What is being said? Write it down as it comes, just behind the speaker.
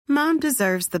Mom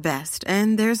deserves the best,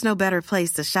 and there's no better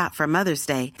place to shop for Mother's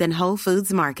Day than Whole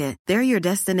Foods Market. They're your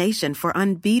destination for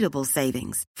unbeatable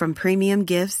savings, from premium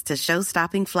gifts to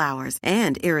show-stopping flowers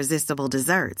and irresistible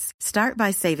desserts. Start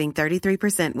by saving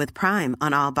 33% with Prime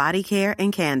on all body care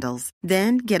and candles.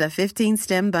 Then get a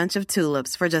 15-stem bunch of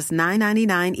tulips for just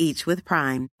 $9.99 each with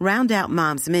Prime. Round out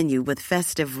Mom's menu with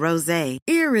festive rosé,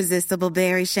 irresistible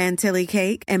berry chantilly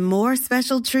cake, and more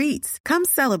special treats. Come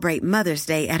celebrate Mother's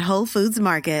Day at Whole Foods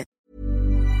Market.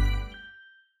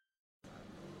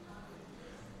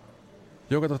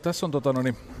 Joo, kato, tässä on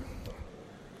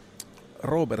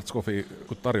Robert's Coffee,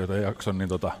 kun tarjotaan jakson, niin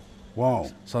wow.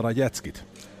 Saadaan jätskit.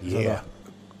 Yeah.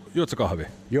 Juotko kahvi?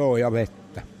 Joo, ja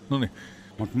vettä. Noniin.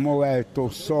 Mutta mulle ei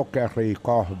tule sokeria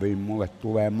kahviin, mulle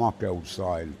tulee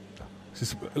makeusainetta.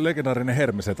 Siis legendaarinen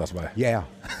Hermesetas vai? Yeah.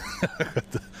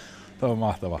 Tämä on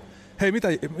mahtavaa. Hei, mitä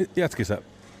jätski sä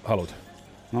haluat?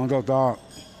 No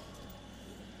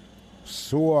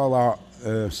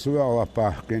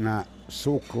suolapähkinä,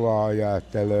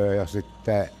 suklaajäätelöä ja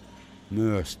sitten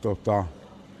myös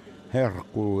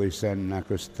herkullisen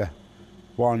näköistä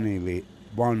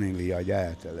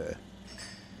vaniljajäätelöä.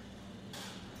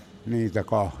 Niitä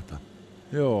kahta.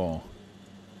 Joo.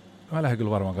 Mä lähden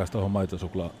kyllä varmaan kanssa tuohon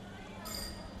maitosuklaa.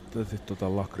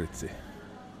 Lakritsi.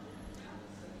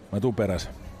 Mä tuun peräs.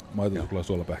 Maitosuklaa,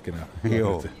 suolapähkinää.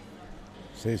 Joo.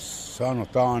 Siis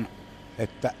sanotaan,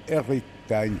 että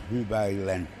erittäin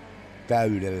hyväillen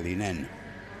täydellinen.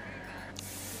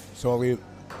 Se oli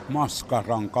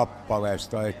Maskaran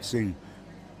kappaleesta, etsin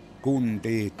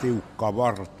kuntia tiukka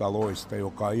vartaloista,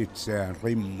 joka itseään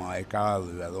rimmaa eikä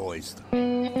älyä loista.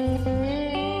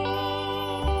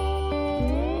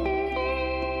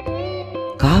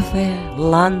 Cafe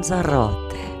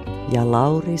Lanzarote ja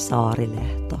Lauri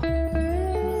Saarilehto.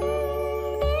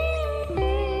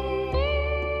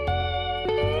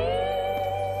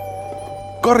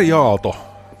 Kari Aalto,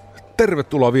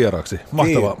 tervetuloa vieraaksi.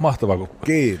 Mahtavaa kun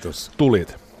Kiitos.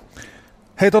 Tulit.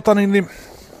 Hei,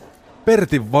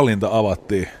 Pertin valinta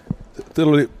avattiin.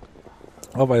 Teillä oli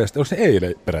avaajasta, onko se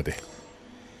eilen peräti?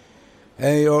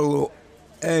 Ei ollut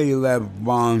eilen,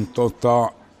 vaan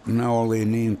ne oli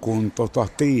niin kuin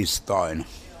tiistaina.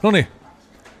 Noniin,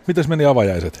 mitäs meni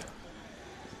avajaiset?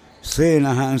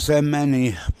 Siinähän se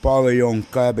meni, paljon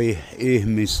kävi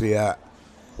ihmisiä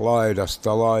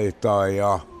laidasta laitaan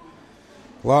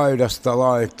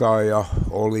ja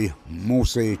oli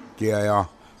musiikkia ja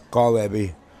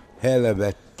Kalevi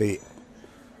Helvetti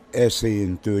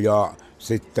esiintyi ja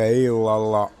sitten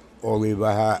illalla oli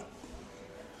vähän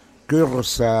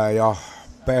kyrsää ja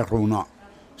peruna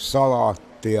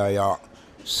salaattia ja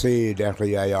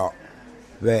siideriä ja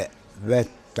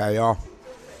vettä ja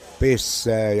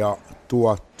pissejä ja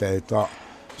tuotteita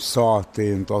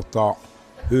saatiin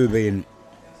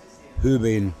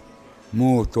hyvin.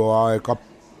 Muutoin aika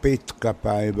pitkä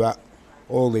päivä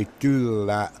oli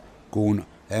kyllä, kun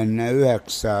ennen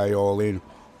 9 jo olin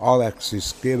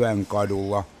Aleksis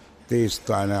Kivenkadulla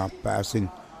tiistaina ja pääsin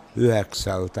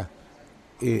 9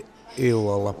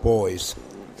 illalla pois.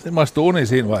 Se maistuu uni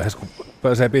siinä vaiheessa, kun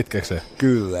pääsee pitkäkseen.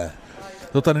 Kyllä.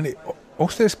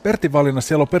 Onko teillä Pertin valinnassa,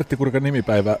 siellä on Pertti Kurikan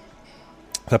nimipäivä,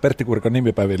 tai Pertti Kurikan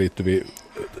nimipäiviin liittyviä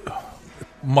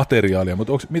materiaalia,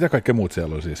 mutta mitä kaikkea muut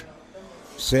siellä on siis?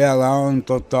 Siellä on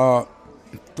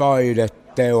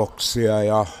taideteoksia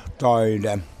ja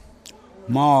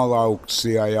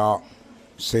taidemaalauksia ja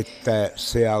sitten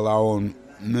siellä on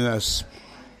myös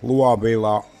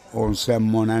Luovilla on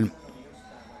semmoinen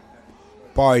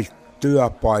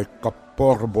työpaikka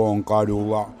Porvoon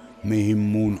kadulla, mihin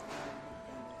mun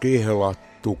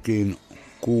kihlattukin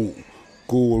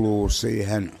kuuluu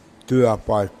siihen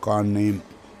työpaikkaan, niin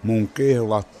mun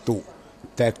kihlattu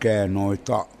tekee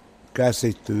noita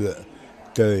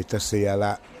käsityötöitä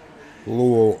siellä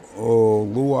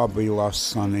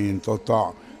Luovilassa, niin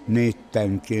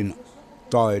niittenkin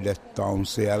taidetta on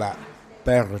siellä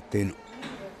Pertin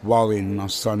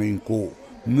valinnassa niin kuin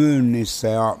myynnissä.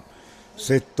 Ja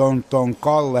sitten on ton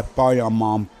Kalle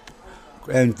Pajamaan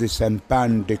entisen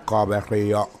bändikaveri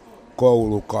ja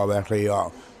koulukaveri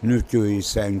ja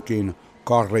nykyisenkin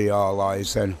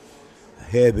karjaalaisen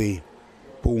heavy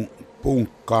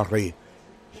punkkari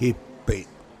hippi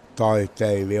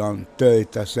taiteilijan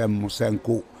töitä semmoisen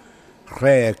kuin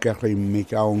Reekerin,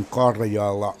 mikä on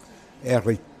Karjalla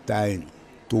erittäin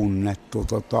tunnettu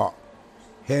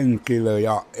henkilö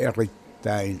ja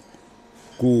erittäin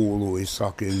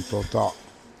kuuluisakin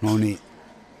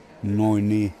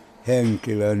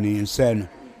henkilö, niin sen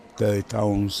töitä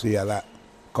on siellä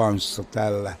kanssa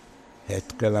tällä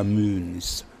hetkellä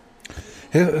myynnissä.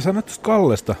 Hei, sanoit tuosta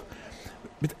Kallesta.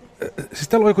 Siis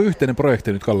täällä on joku yhteinen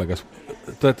projekti nyt Kallen kanssa.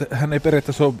 hän ei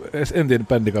periaatteessa ole edes entinen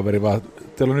bändikaveri, vaan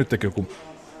teillä on nytkin joku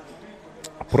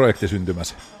projekti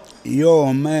syntymässä.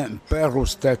 Joo, me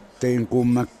perustettiin, kun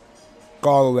me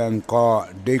Kallenkaan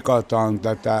digataan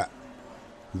tätä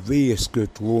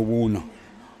 50-luvun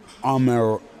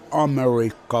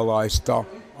amerikkalaista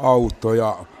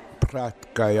autoja,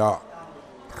 prätkä- ja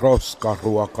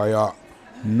roskaruoka- ja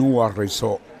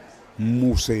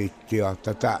nuorisomusiikkia,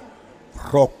 tätä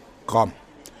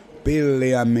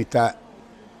rockapilliä, mitä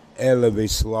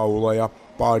Elvis-laulaja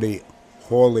Buddy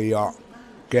Holly ja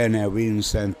Kene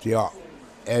Vincent ja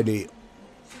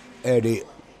Eddie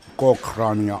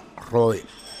Cochran ja Roy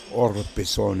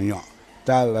Orbison ja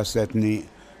tällaiset, niin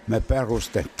me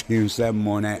perustettiin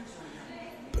semmoinen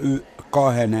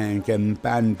 2 hengen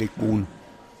bändi kuin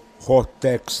Hot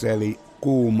Tex, eli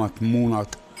Kuumat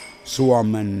munat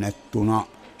suomennettuna,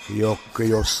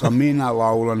 jossa minä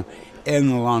laulan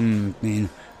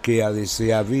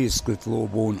englanninkielisiä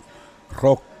 50-luvun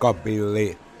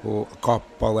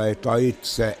rockabilly-kappaleita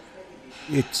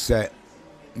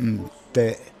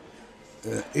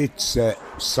itse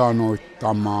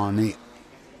sanoittamaani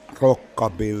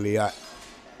rockabillyä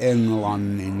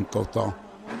englannin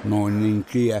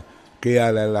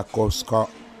kielellä, koska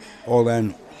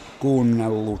olen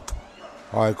kuunnellut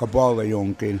aika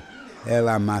paljonkin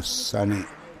elämässäni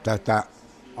tätä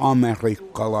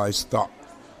amerikkalaista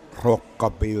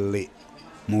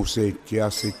rockabilly-musiikkia,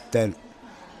 sitten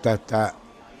tätä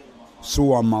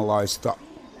suomalaista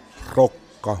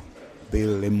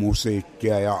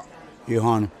rockabilly-musiikkia ja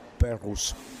ihan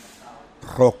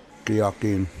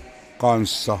perusrockiakin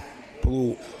kanssa.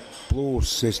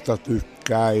 Bluesista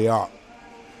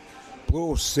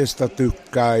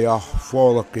tykkää ja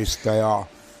folkista ja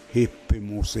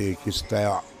hippimusiikista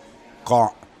ja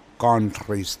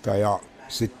countrysta ja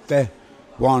sitten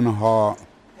vanhaa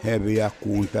heviä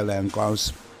kuuntelen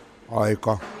kanssa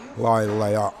aika lailla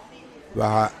ja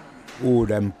vähän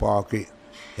uudempaakin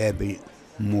heavy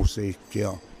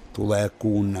musiikkia tulee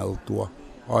kuunneltua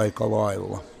aika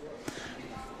lailla.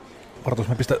 Vartus,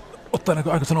 mä pistän, ottaa niin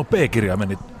kuin aika sanoa P-kirjaa,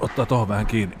 meni ottaa tohon vähän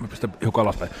kiinni, mä pistän hiukan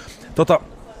alaspäin.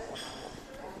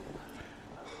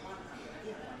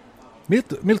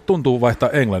 Miltä tuntuu vaihtaa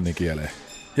englannin kieleen?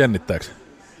 Jännittääkö?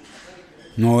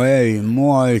 No ei,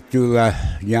 mua ei kyllä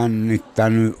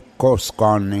jännittänyt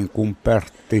koskaan niin kuin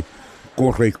Pertti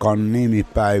Kurikan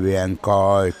nimipäivien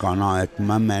aikana, että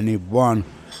mä menin vaan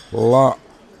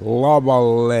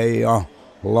lavalle ja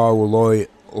lauloi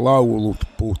laulut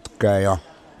putkeen ja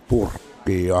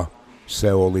purkkiin ja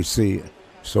se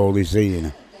oli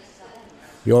siinä.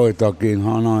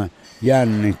 Joitakinhan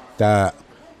jännittää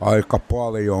aika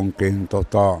paljonkin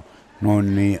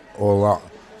olla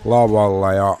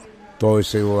lavalla ja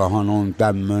toisillahan on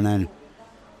tämmönen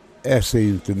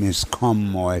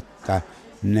esiintymiskammo, että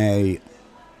ne ei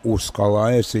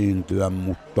uskalla esiintyä,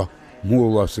 mutta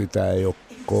mulla sitä ei ole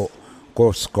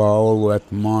koskaan ollut,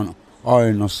 että mä oon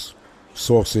aina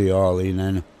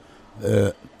sosiaalinen,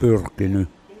 pyrkinyt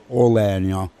oleen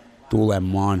ja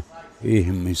tulemaan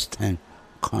ihmisten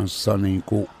kanssa niin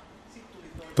kuin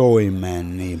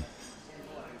toimeen. Niin.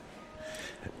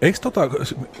 Eikö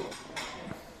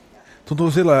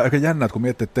tuntuu sillä aika jännä, kun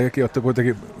miettii, että tekin olette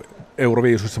kuitenkin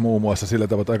Euroviisussa muun muassa sillä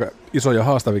tavalla aika isoja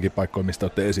haastavikin paikkoja, mistä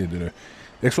olette esiintynyt.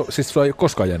 Siis sua ei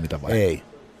koskaan jännitä vai? Ei.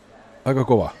 Aika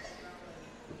kova.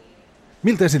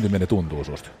 Miltä esiintyminen tuntuu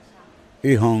susta?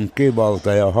 Ihan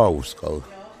kivalta ja hauskalta.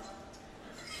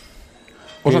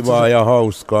 Kivaa ja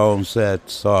hauskaa on se,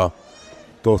 että saa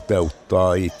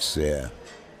toteuttaa itseään.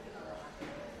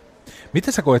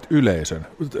 Miten sä koet yleisön?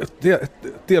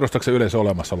 Tiedostatko se yleisön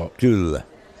olemassaolo? Kyllä.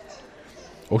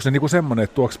 Onko se niinku semmoinen,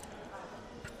 että tuoks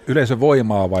yleisön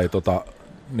voimaa vai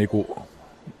niinku,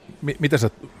 miten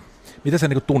sä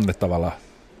niinku tunnet tavallaan?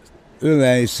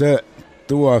 Yleisö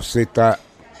tuo sitä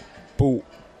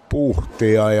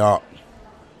puhtia ja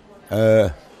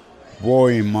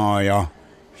voimaa ja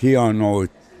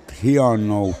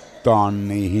hienouttaa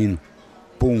niihin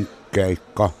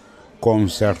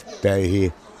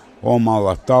punkkeikkakonsertteihin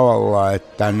omalla tavalla,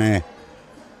 että ne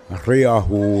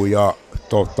riahuu ja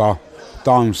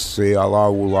tanssii ja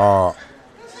laulaa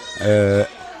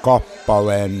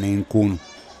kappaleen niin kuin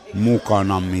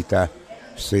mukana, mitä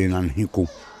siinä niin kuin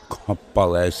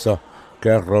kappaleissa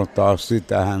kerrotaan.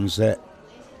 Sitähän se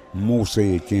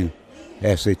musiikin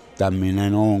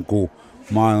esittäminen on, kun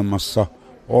maailmassa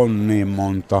on niin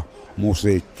monta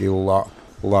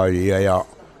musiikkilajia ja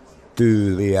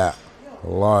tyyliä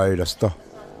laidasta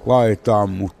laitaan,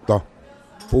 mutta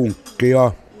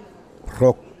punkkia,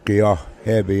 rockia,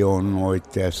 heavy on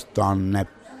oikeastaan ne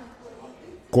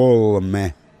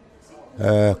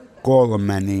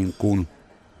kolme niin kuin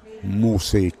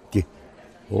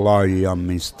musiikkilajia,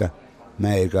 mistä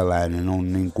meikäläinen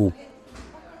on niinku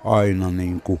aina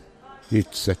niinku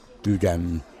itse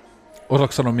tykännyt.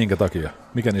 Osaatko sanoa minkä takia?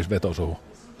 Mikä niissä vetoo suhun?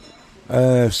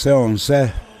 Se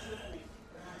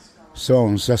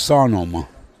on se sanoma.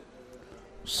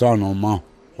 Sanoma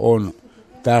on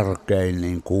tärkein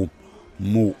niinku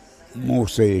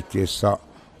musiikissa,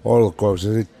 olkoon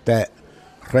se sitten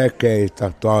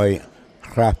rekeitä tai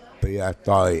räppiä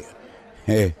tai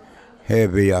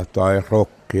heviä tai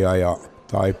rockia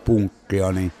tai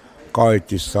punkkia, niin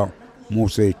kaikissa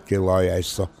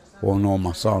musiikkilajeissa on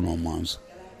oma sanomansa.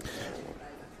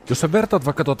 Jos sä vertaat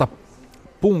vaikka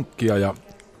punkkia ja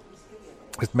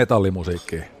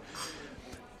metallimusiikkia,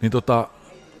 niin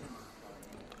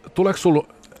tuleeko sulla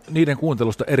niiden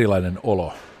kuuntelusta erilainen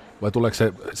olo? Vai tuleeko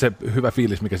se hyvä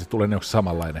fiilis, mikä sitten tulee, niin onko se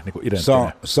samanlainen, niin kuin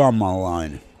identtinen?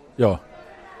 Samanlainen. Joo.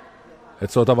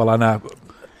 Että se on tavallaan nämä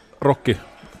rokki,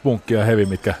 punkki ja heavy,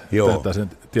 mitkä täyttää sen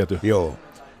tietyn. Joo.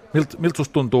 Miltä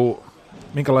susta tuntuu,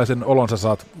 minkälaisen olon sä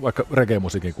saat vaikka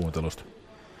reggae-musiikin kuuntelusta?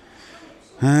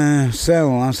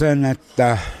 Sellaisen,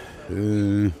 että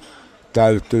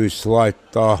täytyisi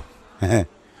laittaa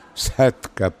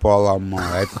sätkä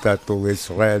palamaan, että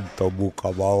tulisi rento,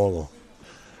 mukava olo.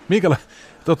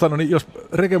 Jos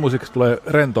reggae-musiikista tulee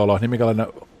rento olo, niin minkälainen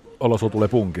olo sulla tulee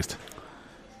punkista?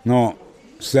 No,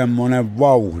 semmoinen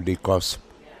vauhdikas,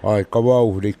 aika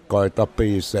vauhdikkaita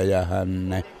biisejähän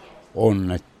ne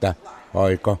on, että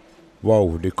aika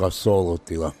vauhdikas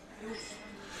olotila.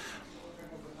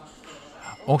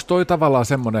 Onko toi tavallaan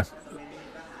semmoinen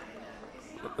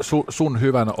sun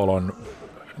hyvän olon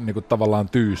niin kuin tavallaan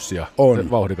tyyssi ja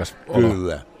vauhdikas olo?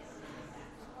 Kyllä.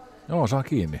 Joo, saa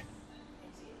kiinni.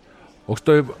 Onko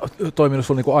toi toiminut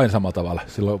sulla niin aina samalla tavalla?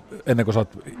 Silloin, ennen kuin sä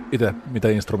oot itse mitä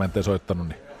instrumentteja soittanut,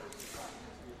 niin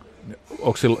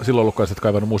onko silloin ollut kai, että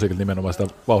kaivannut musiikilta nimenomaan sitä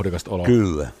vauhdikasta oloa?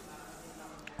 Kyllä.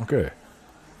 Okei.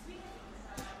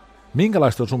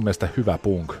 Minkälaista on sun mielestä hyvä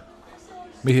punk?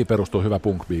 Mihin perustuu hyvä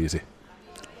punk-biisi?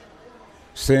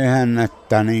 Sehän,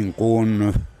 että niin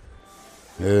kuin,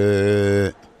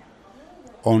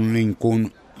 on niin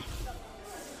kuin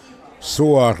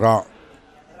suora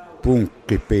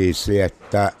punkkibiisi,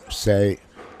 että se ei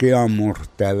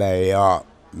kiamurtele ja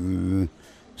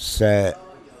se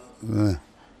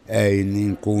ei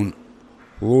niin kuin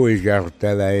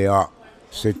luikertele ja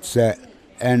sit se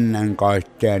ennen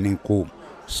kaikkea niin kuin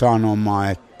sanoma,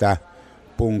 että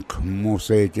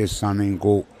punk-musiikissa niin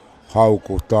kuin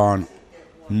haukutaan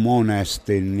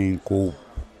monesti niin kuin,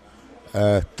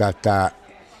 tätä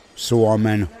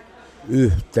Suomen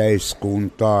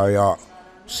yhteiskuntaa ja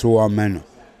Suomen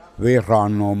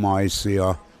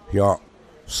viranomaisia ja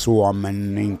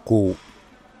Suomen niin kuin,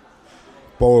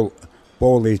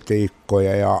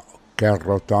 politiikkoja ja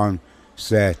kerrotaan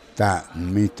se, että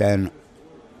miten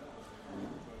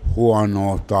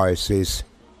huonoa tai siis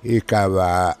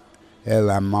ikävää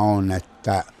elämä on,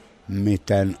 että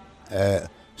miten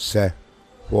se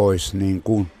voisi niin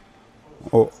kuin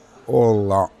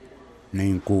olla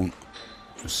niin kuin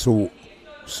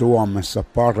Suomessa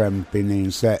parempi,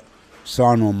 niin se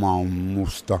sanoma on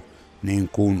musta niin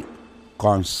kuin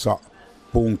kanssa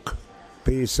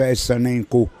punk-biiseissä niin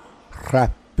kuin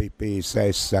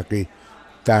räppibiiseissäkin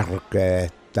tärkeä,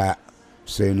 että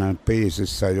siinä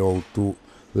biisissä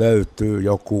löytyy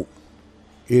joku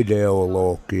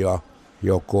ideologia,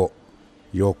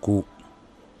 joku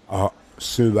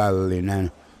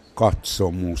syvällinen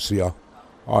katsomus ja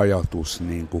ajatus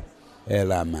niin kuin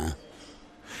elämään.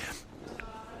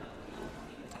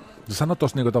 Sanoit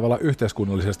tuossa niin tavallaan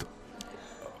yhteiskunnallisesta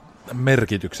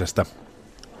merkityksestä.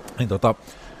 Niin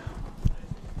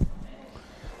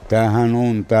Tämähän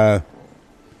on tämä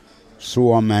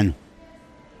Suomen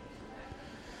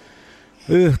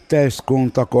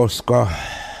yhteiskunta, koska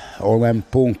olen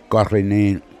punkkari,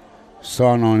 niin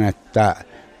sanon, että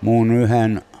mun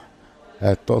yhden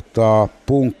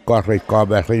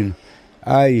punkkarikaverin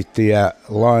äitiä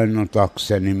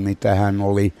lainotakseni, mitä hän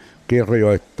oli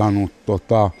kirjoittanut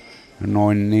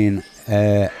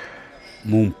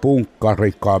mun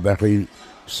punkkarikaverin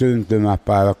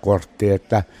syntymäpäiväkortti,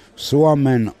 että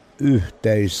Suomen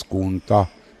yhteiskunta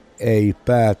ei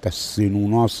päätä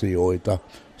sinun asioita,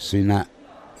 sinä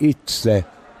itse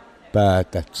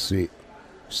päätät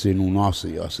sinun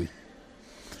asiasi.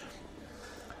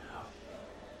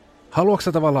 Haluatko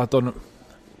sä tavallaan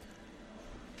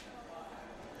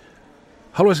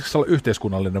haluaisitko sä olla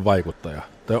yhteiskunnallinen vaikuttaja?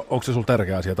 Tai onko se sulla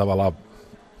tärkeä asia tavallaan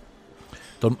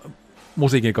tuon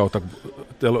musiikin kautta, kun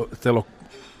teillä on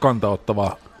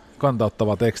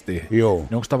kantauttavaa tekstiä, Joo.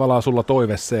 niin onko tavallaan sulla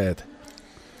toive se, että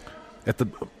että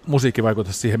musiikki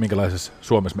vaikuttaa siihen, minkälaisessa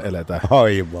Suomessa me eletään.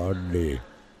 Aivan niin.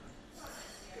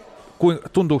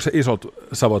 Tuntuuko se isot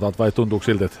savotat vai tuntuuko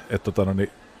siltä, että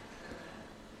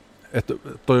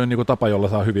toi on niinku tapa, jolla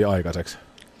saa hyvin aikaiseksi?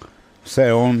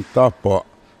 Se on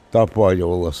tapa,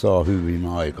 jolla saa hyvin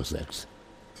aikaiseksi.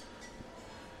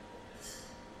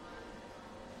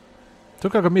 Se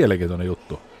on aika mielenkiintoinen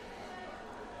juttu.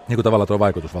 Niin kuin tavallaan tuo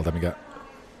vaikutusvalta,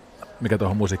 mikä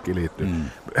tuohon musiikkiin liittyy.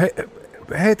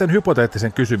 Heitän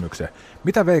hypoteettisen kysymyksen.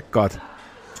 Mitä veikkaat,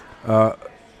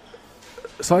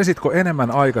 saisitko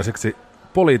enemmän aikaiseksi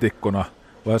poliitikkona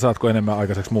vai saatko enemmän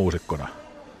aikaiseksi muusikkona?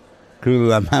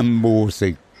 Kyllä mä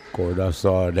muusikkona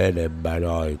saan enemmän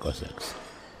aikaiseksi.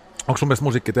 Onko sun mielestä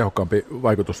musiikki tehokkaampi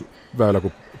vaikutusväylä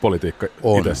kuin politiikka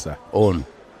itsessään? On.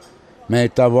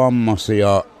 Meitä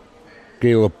vammaisia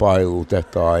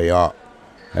kilpailutetaan ja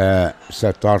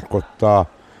se tarkoittaa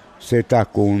sitä,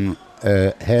 kun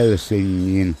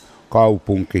Helsingin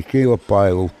kaupunki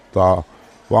kilpailuttaa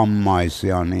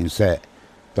vammaisia, niin se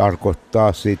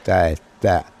tarkoittaa sitä,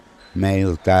 että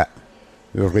meiltä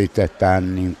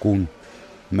yritetään niin kuin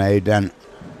meidän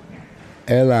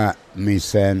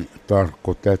elämisen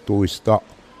tarkoitetuista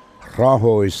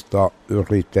rahoista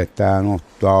yritetään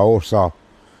ottaa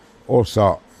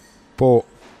osa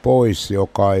pois,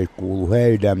 joka ei kuulu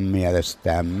heidän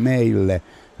mielestään meille.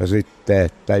 Ja sitten,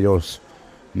 että jos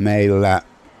meillä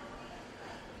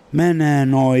menee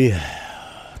noi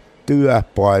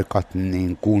työpaikat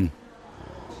niin kuin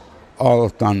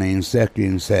alta, niin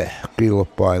sekin se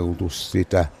kilpailutus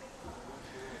sitä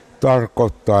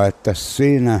tarkoittaa, että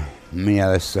siinä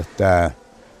mielessä tämä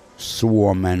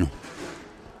Suomen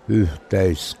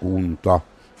yhteiskunta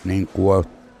niin kuin,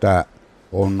 että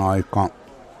on aika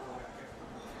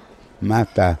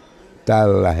mätä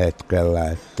tällä hetkellä,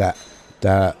 että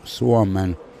tämä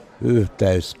Suomen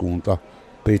yhteiskunta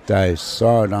pitäisi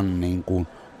saada niin kuin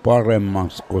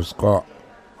paremmaksi, koska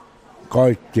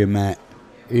kaikki me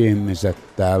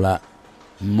ihmiset täällä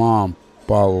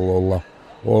maapallolla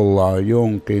ollaan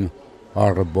jonkin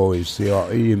arvoisia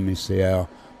ihmisiä ja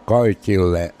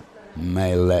kaikille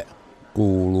meille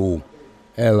kuuluu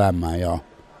elämä ja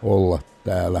olla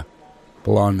täällä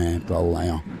planeetalla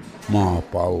ja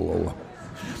maapallolla.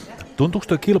 Tuntuuko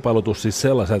tuo kilpailutus siis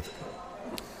sellaiselta,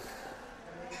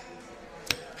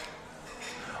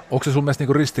 onko se sun mielestä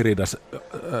niinku ristiriidassa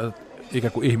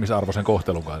ikään kuin ihmisarvoisen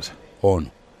kohtelun kanssa?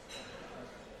 On.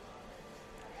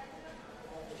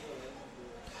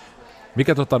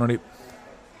 Mikä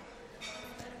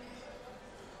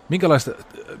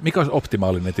mikä olisi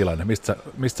optimaalinen tilanne? Mistä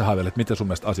sä haaveilet, miten sun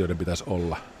mielestä asioiden pitäisi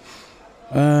olla?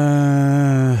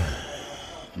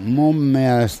 Mun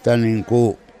mielestä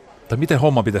niinku tai miten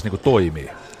homma pitäisi niinku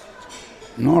toimia?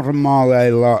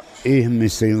 Normaaleilla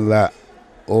ihmisillä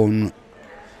on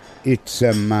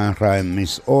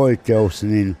itsemääräämisoikeus,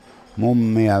 niin mun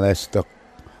mielestä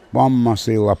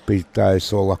vammaisilla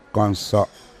pitäisi olla kanssa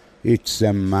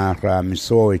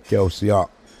itsemääräämisoikeus ja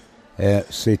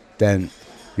sitten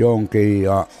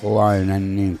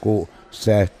jonkinlainen niin kuin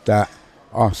se, että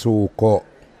asuuko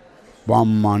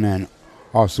vammainen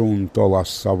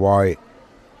asuntolassa vai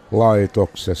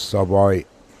laitoksessa vai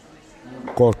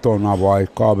kotona vai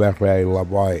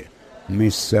kavereilla vai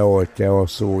missä se oikein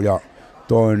osuu. Ja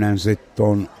toinen sitten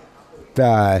on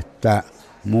tämä, että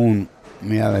mun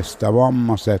mielestä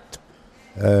vammaiset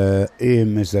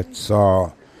ihmiset saa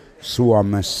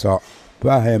Suomessa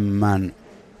vähemmän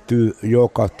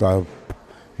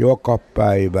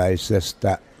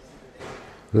jokapäiväisestä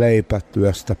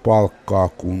leipätyöstä palkkaa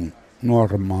kuin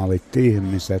normaalit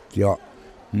ihmiset, ja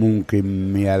munkin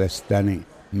mielestäni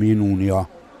minun ja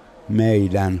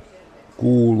meidän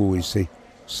kuuluisi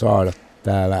saada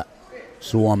täällä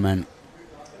Suomen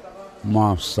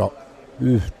maassa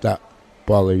yhtä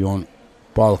paljon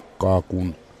palkkaa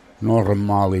kuin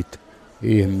normaalit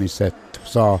ihmiset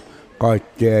saa.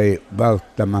 Kaikki ei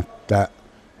välttämättä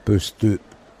pysty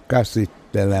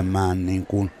käsittelemään niin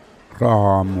kuin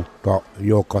rahaa, mutta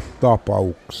joka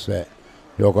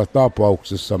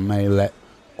tapauksessa meille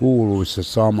kuuluisi se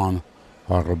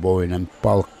samanarvoinen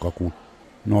palkka kuin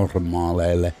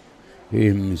normaaleille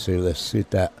ihmisille.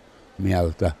 Sitä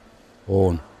mieltä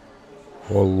on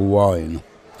ollut aina.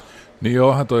 Niin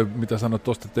onhan toi, mitä sanoit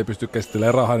tuosta, että ei pysty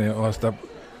käsittelemään rahaa, niin onhan sitä,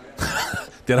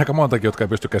 tiedän aika montakin, jotka ei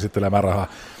pysty käsittelemään rahaa.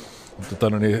 Mutta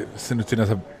niin se nyt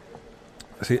sinänsä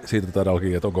siitä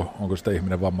todellakin, että onko sitä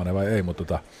ihminen vammainen vai ei,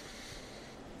 mutta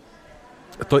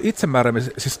toi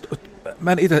itsemääräämis, siis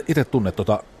mä en itse tunne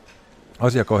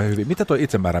asiaa kauhean hyvin. Mitä toi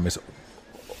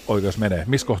itsemääräämisoikeus menee?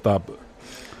 Missä kohtaa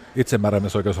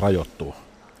itsemääräämisoikeus rajoittuu?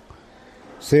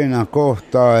 Siinä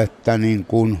kohtaa,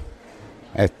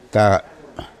 että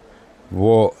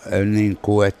niin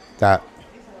kuin, että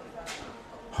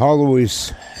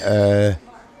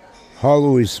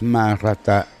haluaisi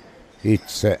määrätä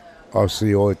itse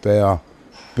asioita ja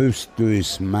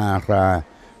pystyisi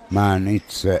määräämään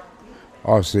itse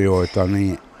asioita,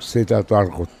 niin sitä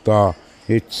tarkoittaa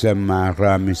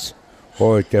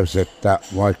itsemääräämisoikeus, että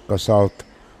vaikka sä oot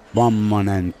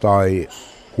vammainen tai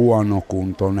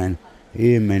huonokuntoinen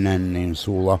ihminen, niin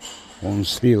sulla on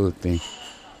silti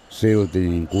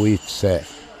niin kuin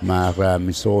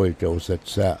itsemääräämisoikeus, että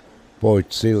sä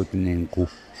voit silti niin kuin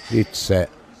itse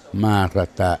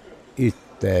määrätä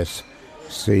ittees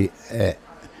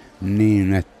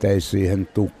niin, ettei siihen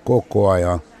tule koko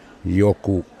ajan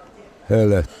joku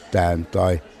hölöttään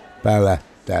tai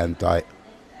pälättään tai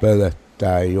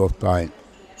pölöttää jotain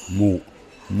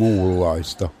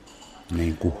muunlaista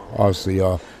niin kuin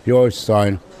asiaa.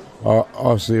 Joissain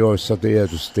asioissa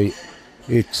tietysti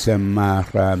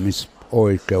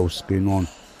itsemääräämisoikeuskin on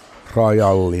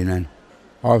rajallinen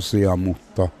asia,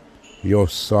 mutta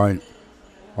jossain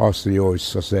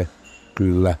asioissa se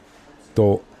kyllä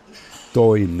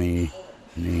toimii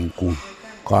niin kuin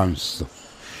kanssa.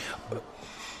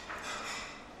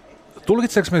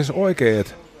 Tulkitseeko me siis oikein,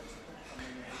 että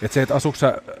se, että asuuko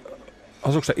sä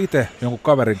itse jonkun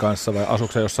kaverin kanssa vai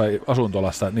asuuko sä jossain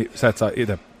asuntolassa, niin sä et saa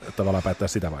itse tavallaan päättää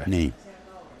sitä vai? Niin.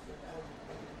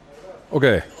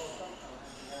 Okei.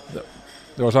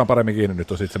 Joo, saan paremmin kiinni nyt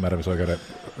tuossa itsemääräämisoikeuden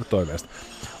toiveesta.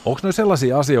 Onko ne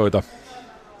sellaisia asioita,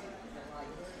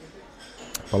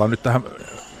 palaan nyt tähän,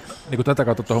 niin kuin tätä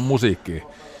kautta tuohon musiikkiin,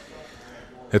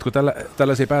 että kun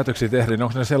tällaisia päätöksiä tehdään, niin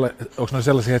onko ne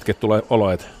sellaisia hetket, että tulee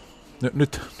olo, että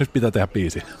nyt pitää tehdä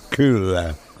biisi?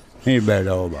 Kyllä,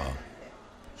 nimenomaan.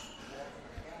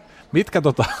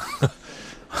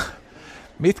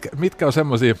 Mitkä on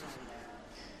semmoisia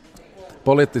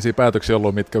poliittisia päätöksiä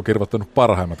ollut, mitkä on kirvoittanut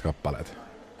parhaimmat kappaleet?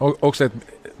 Onko se, että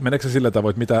meneekö se sillä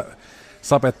tavoin, että mitä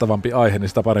sapettavampi aihe, niin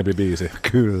sitä parempi biisi?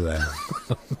 Kyllä.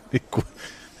 Että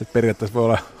periaatteessa voi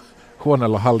olla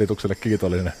huoneella hallitukselle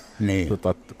kiitollinen niin.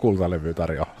 Kultalevy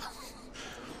tarjoaa.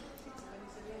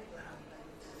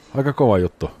 Aika kova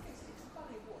juttu.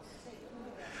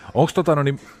 Onko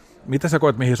niin, mitä sä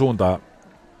koet, mihin suuntaan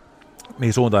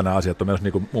nämä asiat on menossa,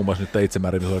 niin kuin muun muassa nyt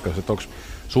itsemääräämisoikeus, että onko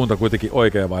suunta kuitenkin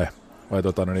oikea vai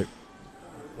niin,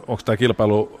 onko tämä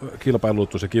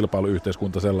kilpailutus ja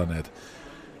kilpailuyhteiskunta sellainen, että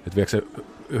viekö se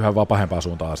yhä vaan pahempaa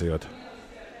suuntaan asioita?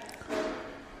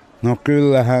 No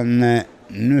kyllähän ne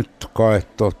nyt kai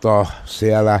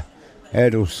siellä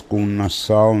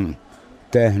eduskunnassa on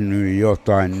tehnyt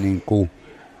jotain niin kuin,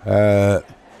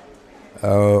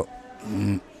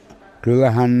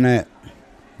 kyllähän ne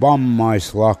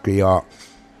vammaislakia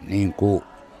niin kuin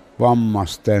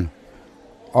vammaisten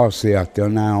asiat ja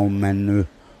nämä on mennyt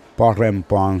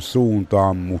parempaan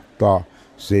suuntaan, mutta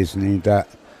siis niitä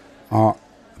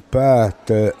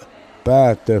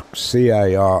päätöksiä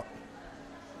ja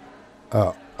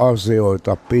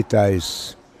asioita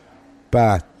pitäisi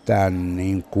päättää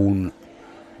niin kuin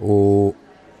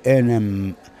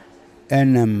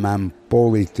enemmän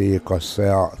politiikassa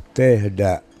ja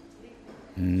tehdä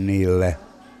niille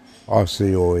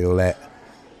asioille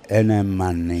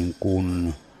enemmän niin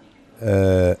kuin,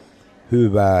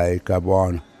 hyvää eikä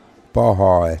vaan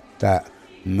pahaa, että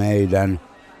meidän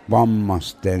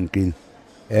vammaistenkin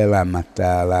elämä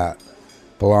täällä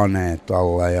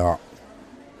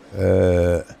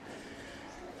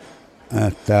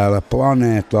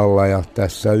planeetalla ja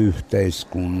tässä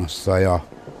yhteiskunnassa ja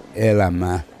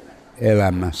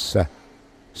elämässä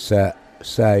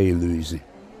säilyisi.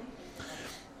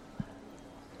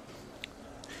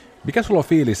 Mikä sulla on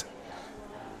fiilis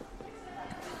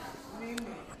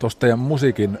tuosta teidän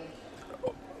musiikin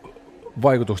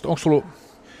vaikutuksesta? Onko sulla,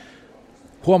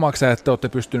 huomaatko sä, että te olette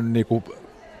pystyneet niinku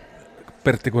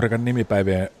Pertti Kurikan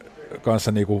nimipäivien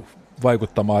kanssa niinku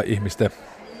vaikuttamaan ihmisten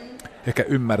ehkä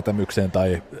ymmärtämykseen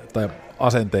tai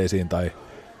asenteisiin tai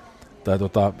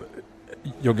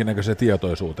jonkinnäköiseen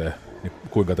tietoisuuteen, niin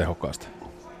kuinka tehokkaasti?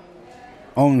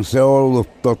 On se ollut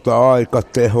aika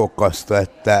tehokasta,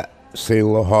 että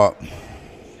silloinhan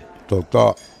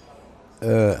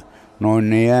noin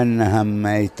niin ennenhän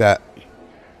meitä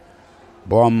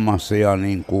vammaisia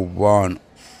niin kuin vaan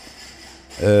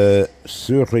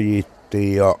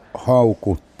syrjittiin ja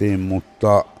haukuttiin,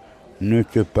 mutta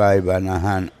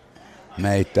nykypäivänähän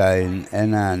meitä ei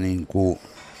enää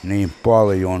niin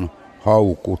paljon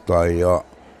haukuta ja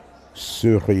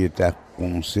syrjitä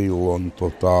kuin silloin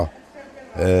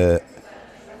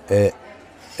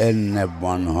ennen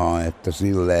vanhaa, että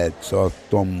silleen, että sä oot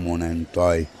tommonen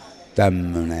tai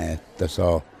tämmönen, että sä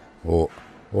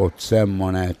oot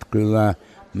semmonen, että kyllä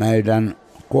meidän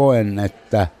koen,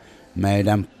 että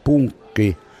meidän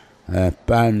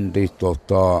punkki-bändi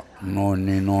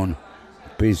niin on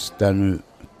pistänyt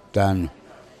tämän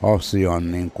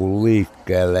asian niin kuin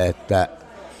liikkeelle, että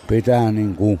pitää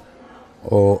niin kuin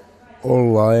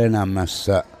olla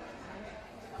elämässä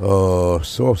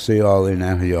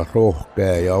sosiaalinen ja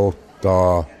rohkea ja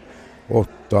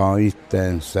ottaa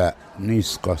itsensä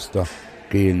niskasta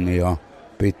kiinni ja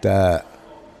pitää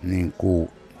niin kuin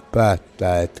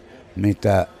päättää, että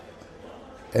mitä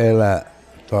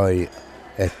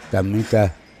että mitä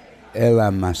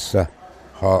elämässä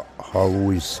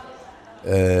haluaisi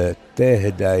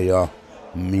tehdä ja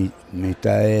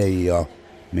mitä ei ja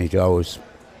mitä olisi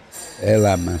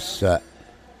elämässä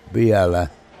vielä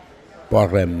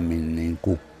paremmin niin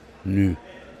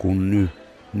kuin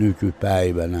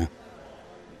nykypäivänä.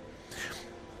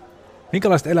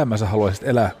 Minkälaista elämää sä haluaisit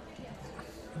elää?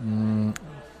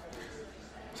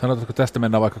 Sanotatko tästä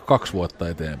mennään vaikka 2 vuotta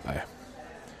eteenpäin?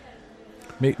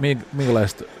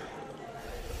 Minkälaista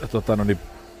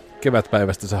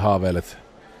kevätpäivästä sä haaveilet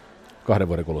 2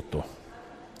 vuoden kuluttua?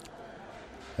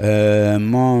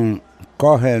 Mä oon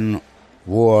 2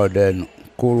 vuoden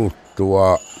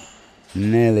kuluttua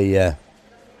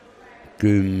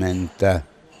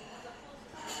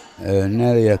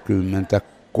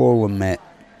 43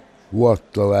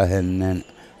 vuotta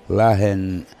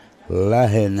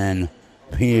lähenen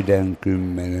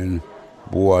 50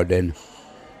 vuoden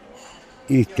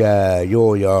ikää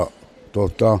jo ja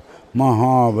mä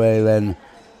haaveilen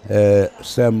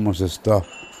semmosesta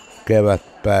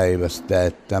kevätpäivästä,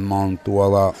 että mä oon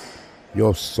tuolla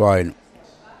jossain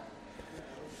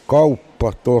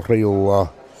kauppatorilla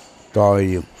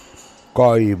tai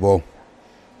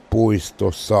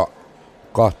kaivopuistossa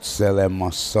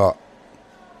katselemassa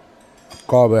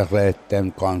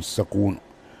kavereitten kanssa, kun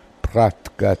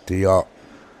prätkät ja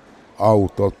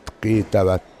autot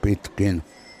kiitävät pitkin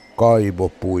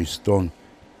kaivopuiston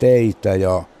teitä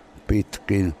ja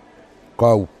pitkin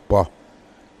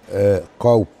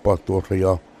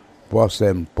kauppatoria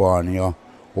vasempaan ja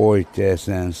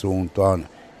oikeaan suuntaan.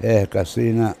 Ehkä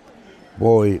siinä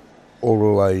voi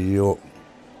olla jo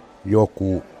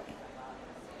joku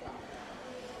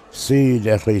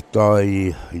siideri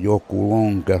tai joku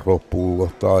lonkeropullo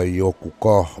tai joku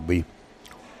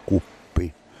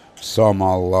kahvikuppi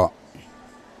samalla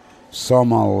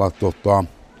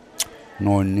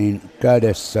noin niin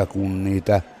kädessä, kun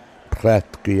niitä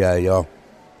prätkiä ja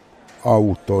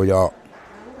autoja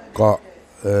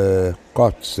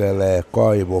katselee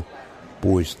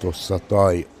kaivopuistossa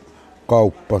tai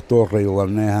kauppatorilla.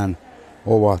 Nehän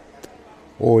ovat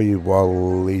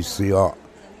oivallisia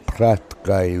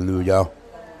prätkäily- ja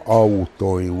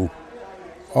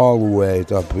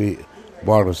autoilualueita,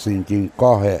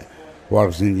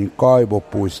 varsinkin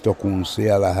kaivopuisto, kun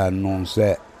siellähän on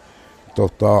se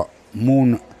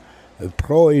mun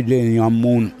Broidin ja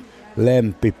mun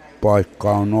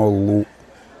lempipaikka on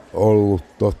ollut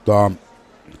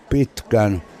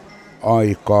pitkän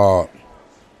aikaa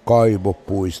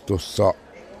kaivopuistossa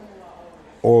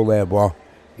oleva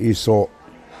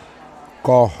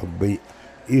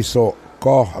iso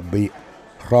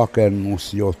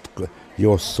kahvirakennus,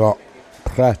 jossa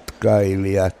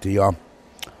prätkäilijät ja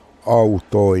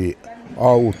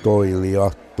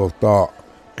autoilijat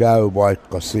käy,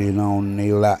 vaikka siinä on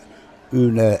niillä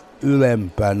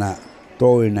ylempänä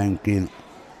toinenkin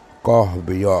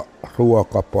kahvi- ja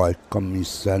ruokapaikka,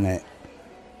 missä ne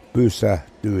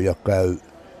pysähtyy ja käy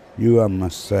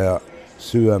juomassa ja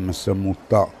syömässä,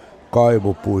 mutta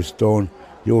kaivopuisto on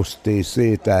justiin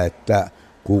siitä, että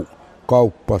kun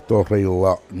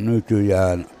kauppatorilla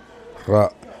nykyään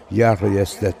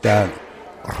järjestetään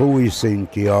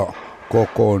kruisinkia,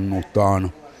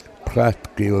 kokoonnutaan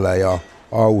prätkillä ja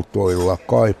autoilla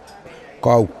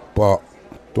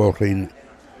kauppatorin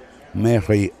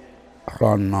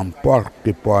merirannan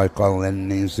parkkipaikalle,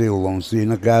 niin silloin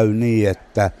siinä käy niin,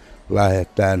 että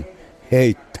lähdetään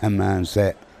heittämään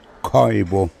se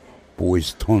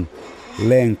kaivopuiston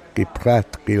lenkki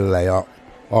prätkillä ja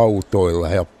autoilla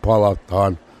ja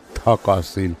palataan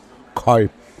takaisin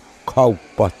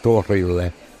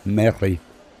kauppatorille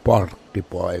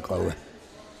meriparkkipaikalle.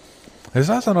 Ja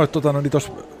sä sanoit,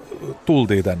 tuossa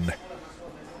tultiin tänne.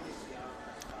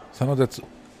 Sanoit, että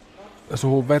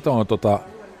suhun vetoon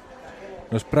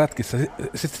noissa prätkissä,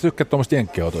 sit sä tykkäät tuommoista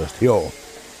jenkkiautoista. Joo.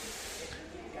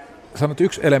 Sanoit, että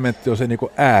yksi elementti on se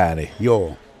niinku ääni.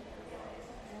 Joo.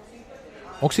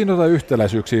 Onko siinä jotain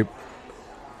yhtäläisyyksiä?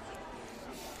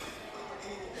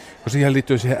 Kun siihen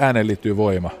ääneen liittyy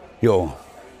voima. Joo.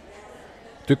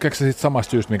 Tykkääkö sä sit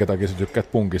samasta syystä, minkä takia sä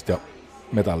tykkäät punkista ja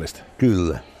metallista?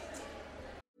 Kyllä.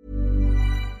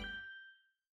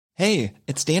 Hey,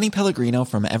 it's Danny Pellegrino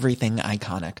from Everything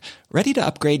Iconic. Ready to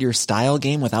upgrade your style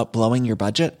game without blowing your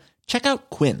budget? Check out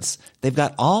Quince. They've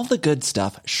got all the good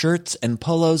stuff, shirts and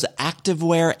polos,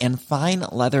 activewear, and fine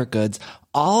leather goods,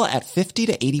 all at 50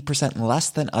 to 80% less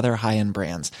than other high-end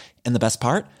brands. And the best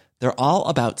part? They're all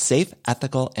about safe,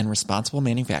 ethical, and responsible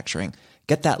manufacturing.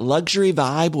 Get that luxury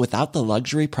vibe without the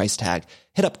luxury price tag.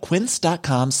 Hit up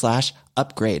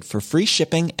quince.com/upgrade for free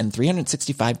shipping and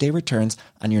 365-day returns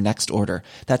on your next order.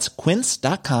 That's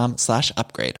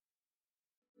quince.com/upgrade.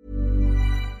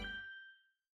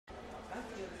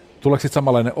 Tuleeko sitten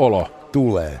samanlainen olo?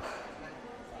 Tulee.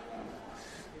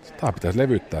 Tämä pitäisi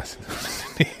levyttää.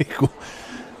 Niin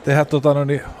tehdään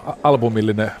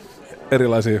albumillinen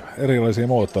erilaisia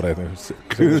moottoreita.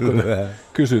 Kyllä.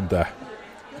 Kysyntää.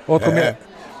 Ootko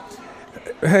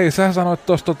Hei, sä sanoit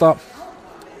tuossa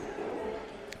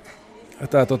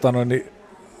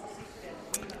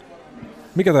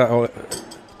mikä tää oli?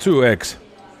 2X.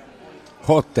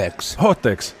 Hotex.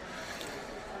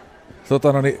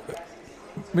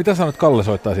 Mitä sä nyt Kalle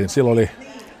soittaa siinä?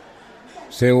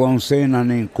 Silloin siinä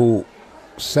niinku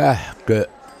sähkö,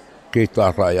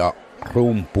 kitara ja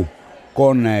rumpu,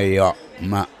 kone ja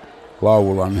mä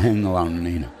laulan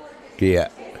englannin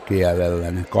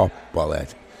kielellä ne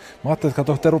kappaleet. Mä ajattelin,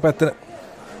 että te rupeatte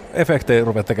efektejä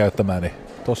käyttämään, niin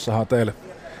tossahan teille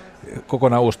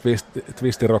kokonaan uusi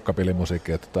twistin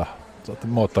rockapillimusiikki, että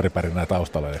moottoripärinää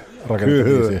taustalla ja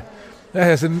rakennettiin.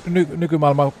 Eihän se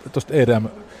nykymaailma tuosta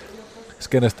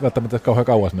EDM-skenestä välttämättä kauhean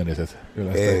kauas menisi, että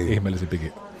kyllä sitä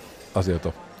ihmeellisimpikin asioita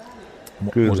on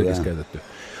musiikissa käytetty.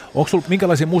 Onko sulla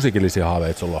minkälaisia musiikillisia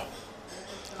haaveita sulla on?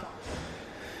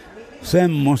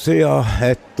 Semmosia,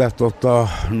 että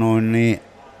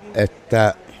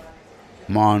että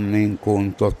mä oon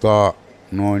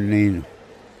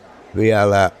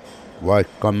vielä,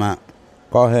 vaikka mä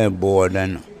 2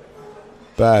 vuoden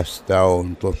päästä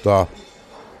on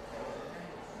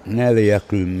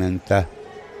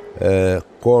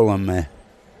 43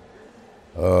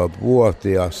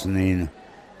 vuotias, niin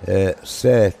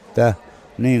se, että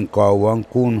niin kauan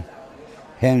kun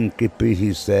henki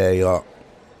pihisee ja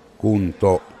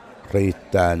kunto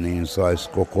riittää, niin sais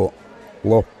koko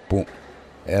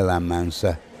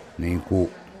loppuelämänsä niin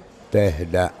kuin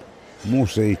tehdä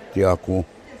musiikkia, kun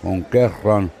on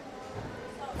kerran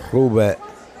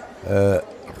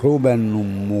ruvennut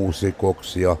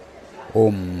muusikoksi ja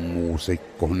on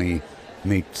muusikko, niin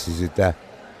miksi sitä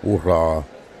uraa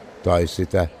tai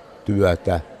sitä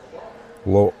työtä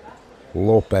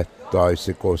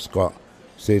lopettaisi, koska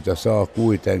siitä saa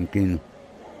kuitenkin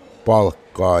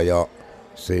palkkaa ja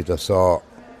siitä saa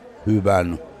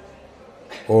hyvän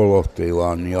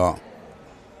olotilan ja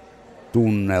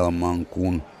tunnelman,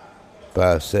 kun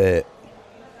pääsee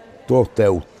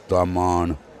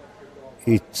toteuttamaan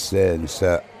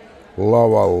itseensä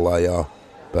lavalla ja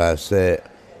pääsee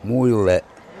muille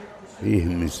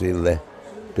ihmisille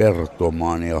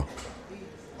kertomaan ja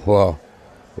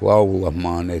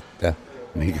laulamaan, että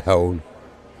mikä on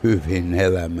hyvin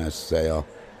elämässä ja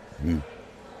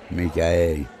mikä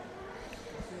ei.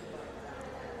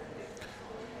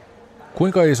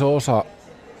 Kuinka iso osa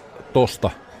tosta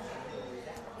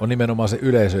on nimenomaan se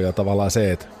yleisö ja tavallaan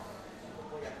se, että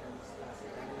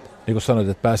niin kuin sanoit,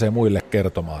 että pääsee muille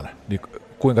kertomaan, niin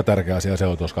kuinka tärkeä asia se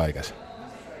on tuossa kaikessa?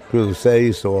 Kyllä se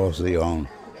iso asia on.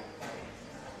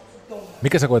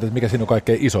 Mikä sä koet, että mikä siinä on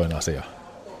kaikkein isoin asia?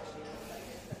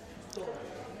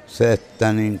 Se,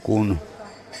 että niin kun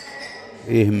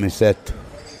ihmiset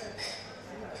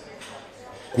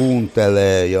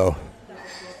kuuntelee ja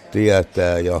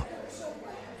tietää ja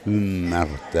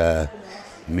ymmärtää,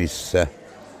 missä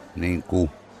niin kuin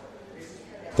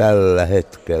tällä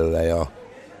hetkellä ja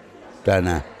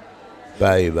tänä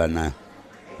päivänä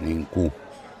niin kuin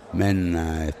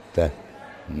mennään, että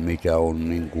mikä on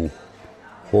niin kuin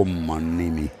homman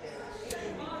nimi.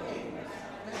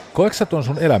 Koetko sä tuon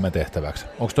sun elämäntehtäväksi?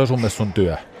 Onko toi sun mielestä sun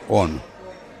työ? On.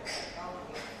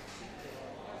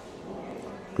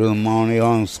 Kyllä mä oon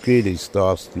ihan skidistä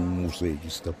asti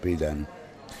musiikista pidän.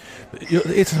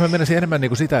 Itse asiassa mä menisin enemmän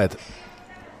niinku sitä, että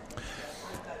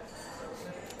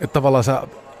tavallaan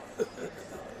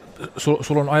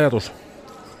sulla on ajatus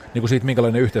niinku siitä,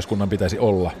 minkälainen yhteiskunnan pitäisi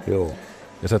olla. Joo.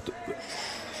 Ja sä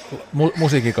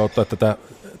musiikin kautta, että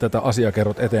tätä asiaa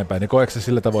kerrot eteenpäin, niin koetko sä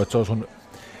sillä tavoin, että se on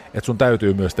että sun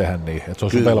täytyy myös tehdä niin, että se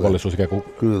on sun velvollisuus ikään kuin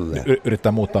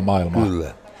yrittää muuttaa maailmaa.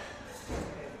 Kyllä.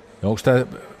 Ja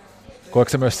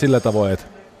koetko sä myös sillä tavoin, että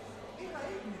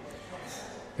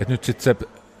nyt sitten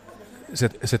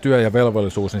se työ ja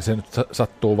velvollisuus, niin se nyt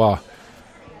sattuu vaan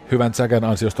hyvän säkän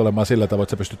ansiosta olemaan sillä tavoin,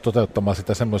 että sä pystyt toteuttamaan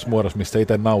sitä semmoisessa muodossa, missä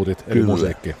itse nautit, eli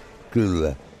musiikki.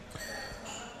 Kyllä.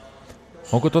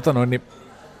 Onko niin,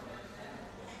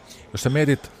 jos sä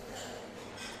mietit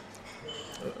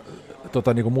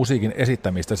niin kuin musiikin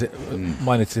esittämistä,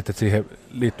 mainitsit, että siihen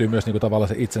liittyy myös niin kuin tavallaan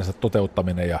se itsensä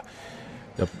toteuttaminen ja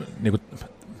niin kuin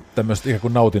tämmöiset ikään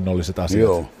kuin nautinnolliset asiat.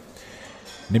 Joo.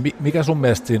 Niin mikä sun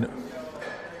mielestä siinä,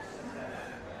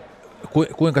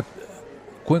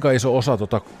 kuinka iso osa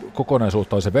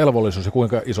kokonaisuutta on se velvollisuus ja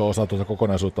kuinka iso osa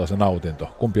kokonaisuutta on se nautinto?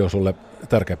 Kumpi on sulle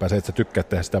tärkeämpää, se, että sä tykkäät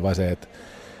tehdä sitä vai se, että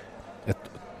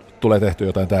tulee tehty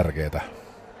jotain tärkeää?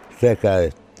 Sekä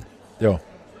että. Joo.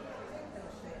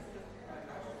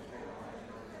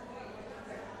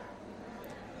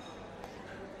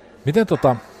 Miten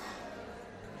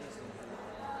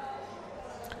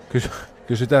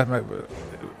kysytään, mä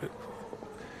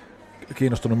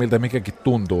kiinnostunut miltä mikäkin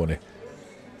tuntuu, niin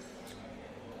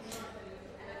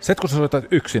se, kun sä soitat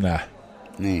yksinään,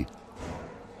 niin.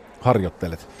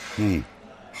 Harjoittelet, Niin.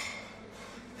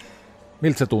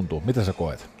 miltä se tuntuu, mitä sä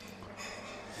koet?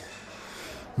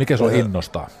 Mikä sua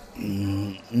innostaa?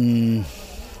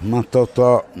 Mä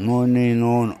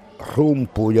on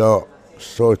rumpuja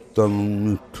soittanut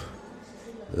nyt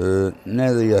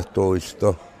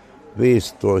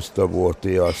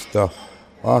 14-15-vuotiaasta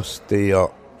asti ja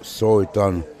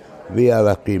soitan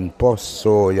vieläkin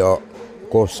passoa ja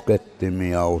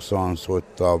koskettimia osaan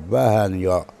soittaa vähän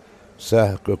ja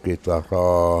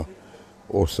sähkökitaraa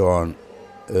osaan,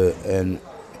 en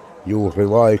juuri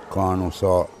laikaan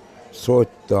osaa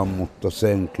soittaa, mutta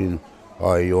senkin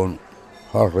aion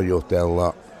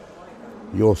harjoitella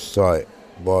jossain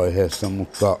vaiheessa,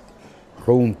 mutta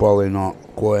rumpalina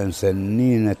koen sen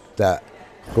niin, että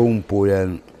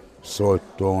rumpujen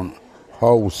soitto on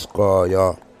hauskaa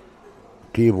ja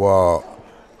kivaa,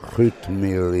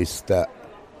 rytmillistä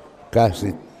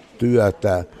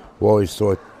käsityötä. Voi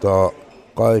soittaa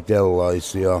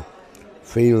kaikenlaisia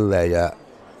fillejä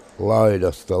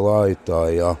laidasta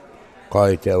laitaan ja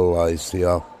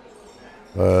kaikenlaisia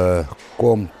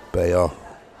komppeja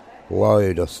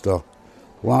laidasta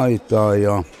laitaan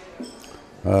ja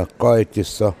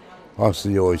kaikissa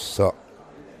asioissa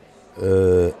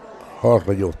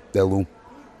harjoittelu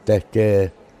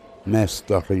tekee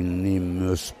mestarin, niin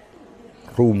myös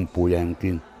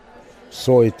rumpujenkin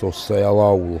soitossa ja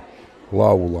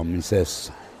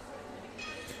laulamisessa.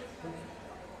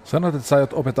 Sanoit, että sä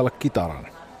aiot opetella kitaran.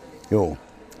 Joo.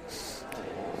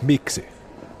 Miksi?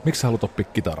 Miksi sä haluat oppia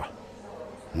kitaraa?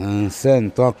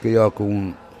 Sen takia,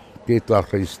 kun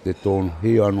kitaristit on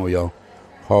hienoja,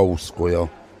 hauskoja,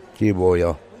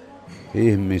 kivoja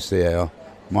ihmisiä ja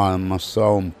maailmassa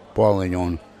on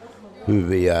paljon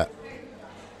hyviä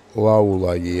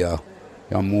laulajia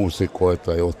ja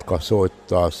muusikoita, jotka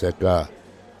soittaa sekä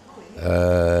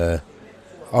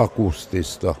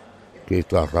akustista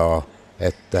kitaraa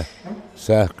että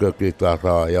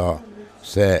sähkökitaraa ja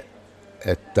se,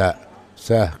 että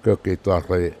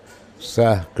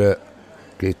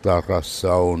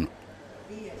sähkökitarassa on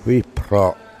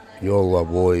vibra,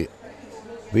 jolla voi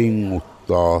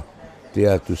vinguttaa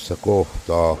tietyssä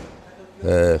kohtaa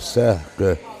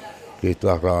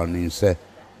sähkökitaraa, niin se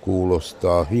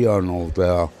kuulostaa hienolta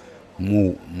ja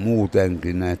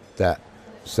muutenkin, että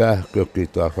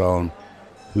sähkökitara on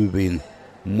hyvin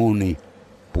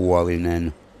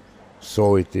monipuolinen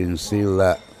soitin,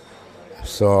 sillä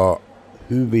saa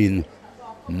hyvin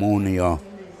monia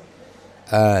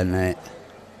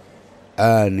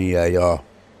ääniä ja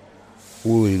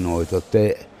ulinoita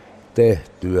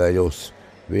tehtyä, jos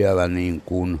vielä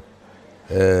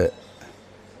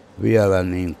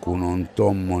niin kuin on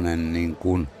tommonen niin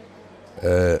kuin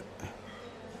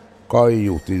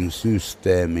kaiutin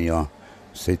systeemi ja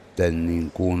sitten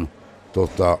niin kuin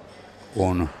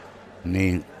on,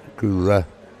 niin kyllä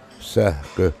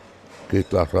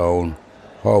sähkökitara on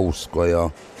hauska ja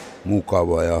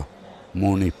mukava ja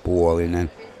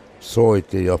monipuolinen.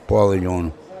 Soitin ja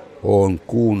paljon olen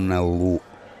kuunnellut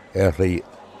eri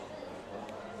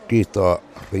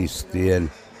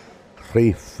kitaristien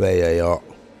riffejä ja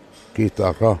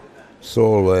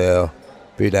kitarasoloja.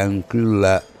 Pidän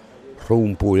kyllä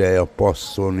rumpuja ja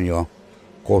passon ja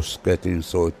kosketin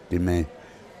soittimien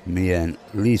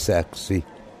lisäksi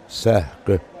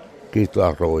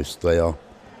sähkökitaroista ja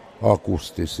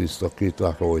akustisista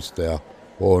kitaroista ja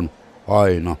on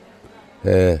aina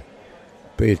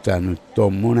pitänyt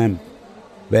tommonen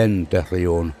Venteri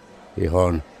on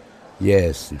ihan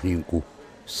jees niinku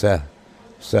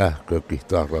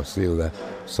sähkökitara, sillä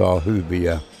saa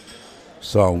hyviä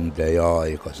soundeja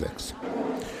aikaiseksi.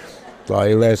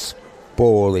 Tai Les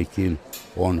Paulikin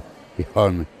on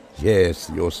ihan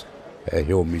jees, jos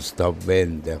ei omista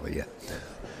Venteriä.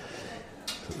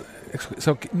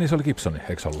 Se oli Gibsoni,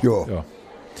 eikö ollut? Joo.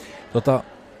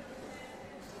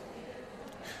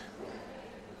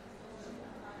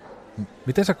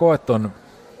 Miten sä koet ton,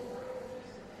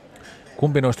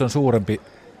 kumpi noista on suurempi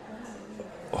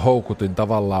houkutin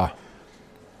tavallaan,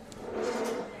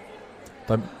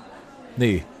 tai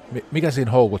niin, mikä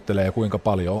siinä houkuttelee ja kuinka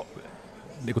paljon?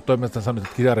 Niin kuin toimijasta sanoit,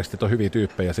 että kitaristit on hyviä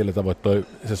tyyppejä, sillä tavoin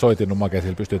se soitin on makea,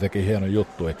 sillä pystyy tekemään hienoja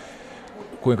juttuja.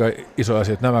 Kuinka iso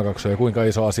asia nämä kaksi on ja kuinka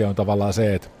iso asia on tavallaan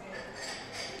se, että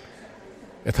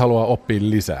haluaa oppia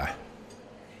lisää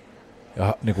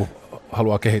ja niin kuin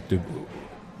haluaa kehittyä.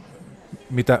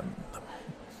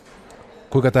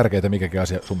 Kuinka tärkeää mikäkin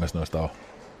asia sun mielestä noista on?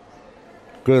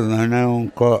 Kyllä ne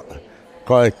on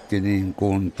kaikki niin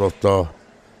kuin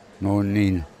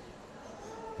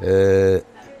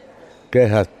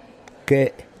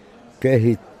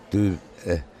kehittyy,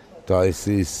 tai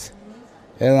siis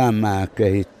elämää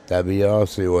kehittäviä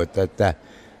asioita, että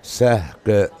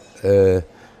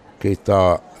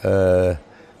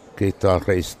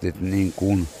kitaristit niin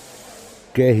kuin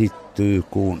kehittyy,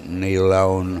 kun niillä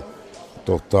on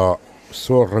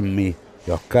sormi-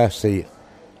 ja käsi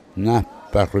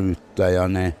näppäryyttä ja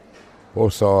ne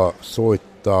osaa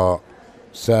soittaa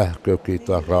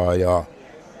sähkökitaraa ja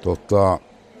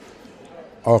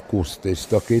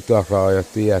akustista kitaraa ja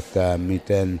tietää,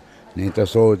 miten niitä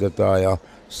soitetaan, ja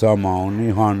sama on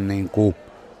ihan niin kuin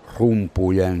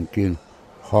rumpujenkin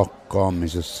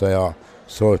hakkaamisessa ja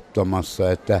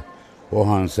soittamassa, että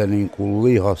onhan se niin kuin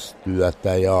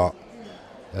lihastyötä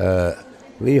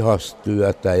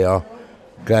ja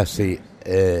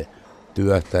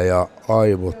käsityötä ja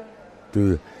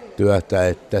aivotyötä,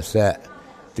 että sä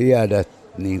tiedät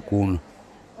niin kuin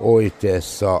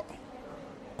oikeassa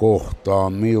kohtaa,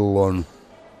 milloin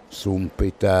sun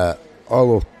pitää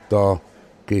aloittaa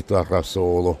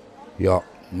kitarasoolo ja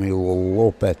milloin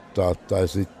lopettaa, tai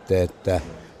sitten, että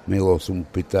milloin sun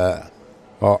pitää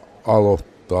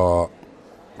aloittaa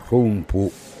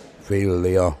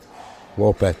rumpufilli ja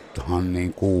lopettaa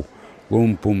niin kuin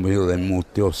lumpumille,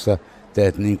 mutta jos sä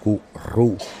teet niin kuin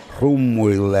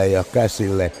rummuille ja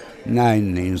käsille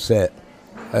näin, niin se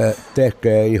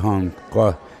tekee ihan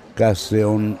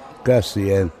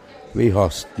käsien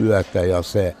lihastyötä ja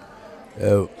se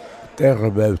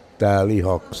terveyttää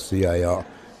lihaksia ja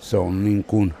se on niin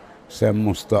kuin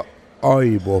semmoista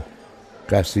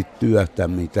aivokäsityötä,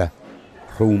 mitä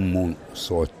rummun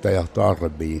soittaja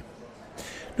tarvii.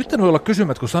 Nyt en voi olla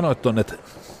kysymät, kun sanoit tuonne, että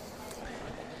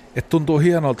tuntuu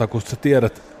hienolta, kun sä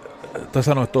tiedät, tai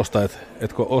sanoit tuosta,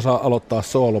 että kun osaa aloittaa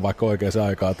soolo vaikka oikeaan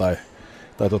aikaan tai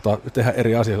tehdä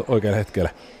eri asioita oikealla hetkellä.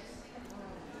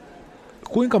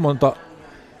 Kuinka monta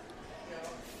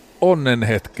onnen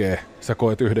hetkeä sä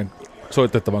koet yhden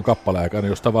soitettavan kappaleen aikana,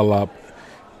 jos tavallaan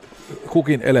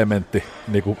kukin elementti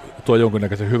niin kuin tuo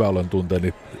jonkinnäköisen hyväolon tunteen,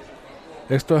 niin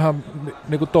eikö tuo ihan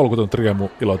niin kuin tolkuton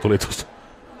riemu-ilo tuli tuossa?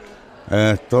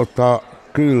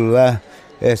 Kyllä,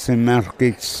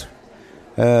 esimerkiksi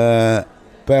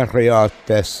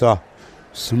periaatteessa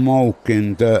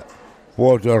Smoking the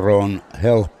Water on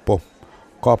helppo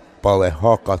kappale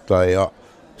hakata ja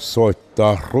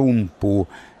soittaa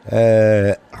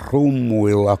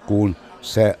rummuilla, kun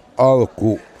se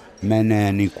alku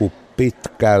menee niinku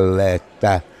pitkälle,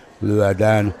 että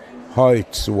lyödään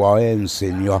haitsua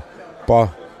ensin ja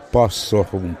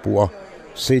passorumpua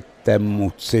sitten,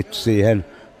 mutta sitten siihen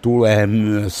tulee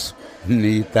myös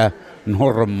niitä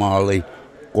normaali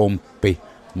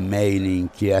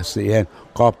komppimeininkiä siihen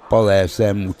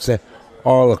kappaleeseen, mutta se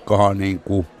alkaa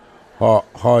niinku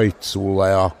haitsulla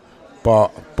ja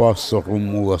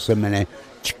passorummulla, se menee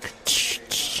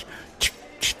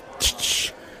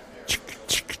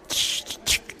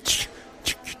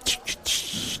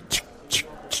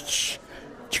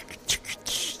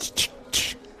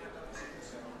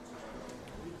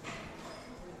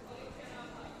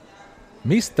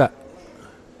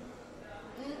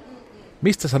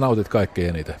Mistä sä nautit kaikkein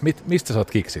eniten? Mistä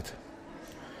saat kiksit?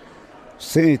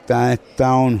 Siitä,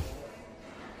 että on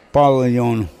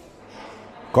paljon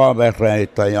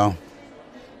kavereita ja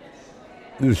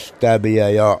ystäviä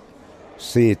ja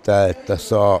siitä, että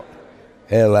saa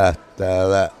elää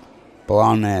täällä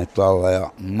planeetalla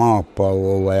ja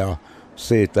maapallolla ja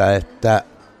siitä, että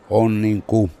on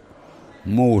niinku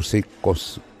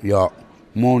muusikkos ja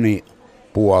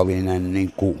monipuolinen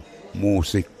niinku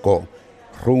muusikko,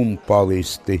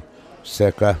 rumpalisti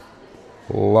sekä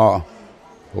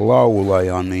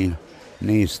laulaja, niin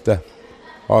niistä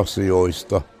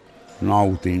asioista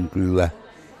nautin kyllä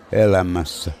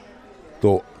elämässä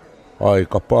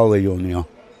aika paljon ja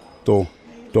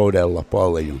todella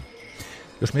paljon.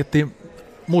 Jos miettii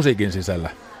musiikin sisällä,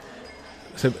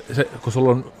 se, kun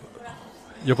sulla on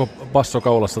joko basso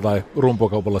kaulassa tai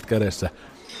rumpukaupallat kädessä,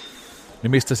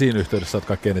 niin mistä siinä yhteydessä saat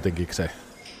kaikkein eniten kiksejä?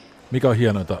 Mikä on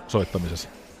hienointa soittamisessa?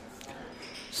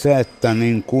 Se, että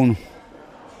niin kun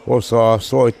osaa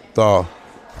soittaa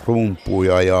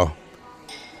rumpuja ja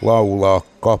laulaa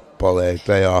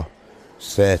kappaleita ja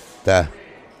se, että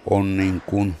on niin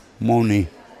kuin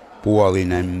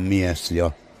monipuolinen mies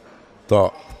ja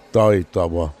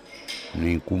taitava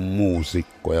niin kuin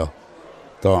muusikko ja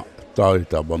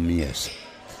taitava mies.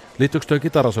 Liittyykö tuo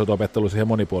kitarasoito-opettelu siihen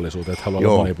monipuolisuuteen, että haluaa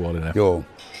olla monipuolinen? Joo.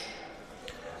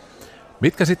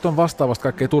 Mitkä sitten on vastaavasti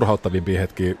kaikkein turhauttavimpia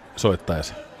hetkiä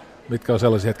soittaessa? Mitkä on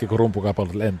sellaisia hetkiä, kun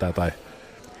rumpukapalat lentää tai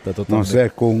no se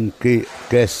kun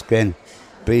kesken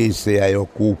biisiä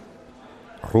joku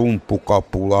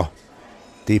rumpukapula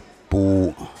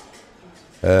tippuu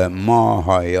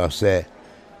maahan ja se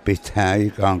pitää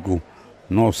ikään kuin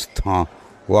nostaa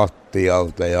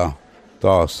lattialta ja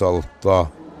taas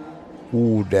aloittaa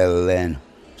uudelleen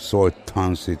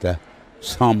soittaa sitä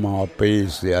samaa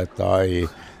biisiä tai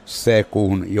se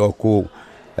kun joku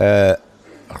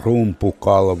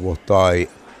rumpukalvo tai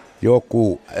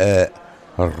joku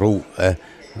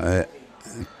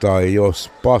tai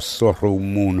jos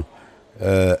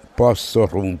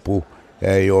passorumpu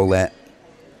ei ole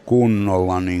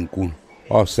kunnolla niin kuin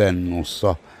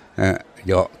asennossa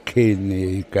ja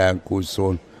kiinni ikään kuin se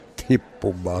on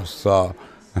tippumassa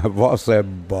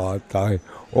vasempaa tai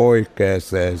oikeaan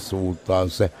suuntaan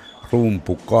se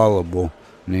rumpukalvo,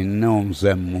 niin ne on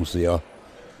semmosia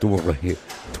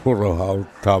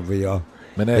turhauttavia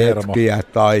hetkiä.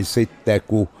 Tai sitten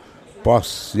kun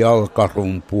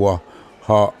jalkarumpua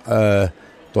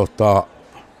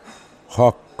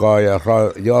hakkaa ja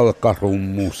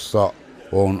jalkarummussa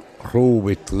on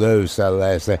ruuvit löysällä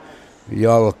ja se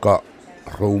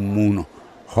jalkarummun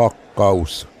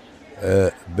hakkaus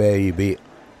baby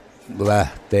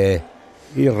lähtee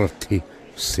irti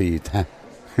siitä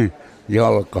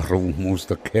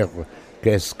jalkarummusta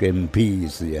kesken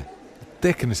biisiä.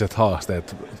 Tekniset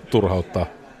haasteet turhauttaa.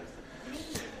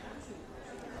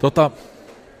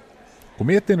 Kun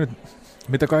miettii nyt,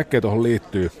 mitä kaikkea tuohon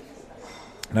liittyy,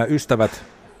 nämä ystävät,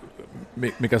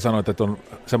 mikä sanoit, että on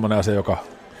semmoinen asia,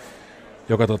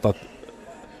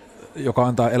 joka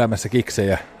antaa elämässä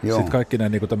kiksejä. Sitten kaikki nämä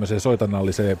niin tämmöiseen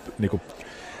soitannalliseen, niin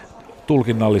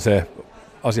tulkinnalliseen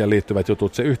asiaan liittyvät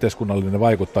jutut, se yhteiskunnallinen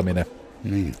vaikuttaminen.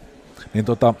 Niin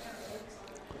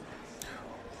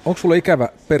onko sulla ikävä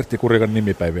Pertti Kurikan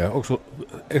nimipäiviä?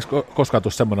 Eikö koskaan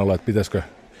tule semmoinen olla, että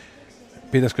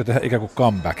pitäisikö tehdä ikään kuin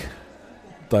comeback?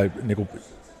 Tai niin kuin,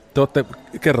 te olette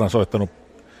kerran soittanut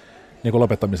niin kuin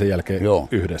lopettamisen jälkeen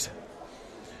yhdessä.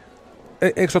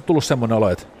 Eikö ole tullut semmoinen olo,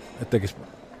 että tekisi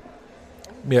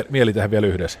mieli tehdä vielä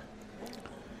yhdessä?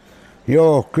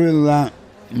 Joo, kyllä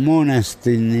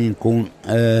monesti niin kuin,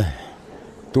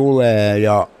 tulee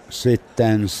ja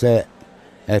sitten se,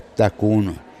 että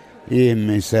kun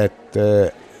ihmiset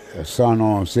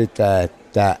sanoo sitä,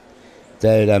 että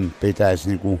teidän pitäisi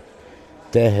niin kuin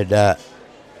tehdä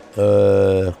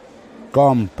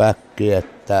comeback,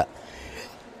 että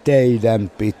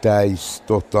teidän pitäisi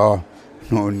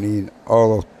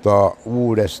aloittaa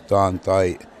uudestaan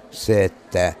tai se,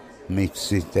 että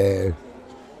miksi te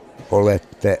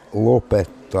olette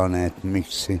lopettaneet,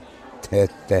 miksi te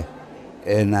ette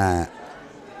enää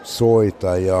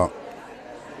soita ja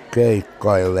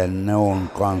keikkaille, ne on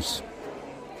kans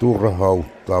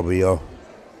turhauttavia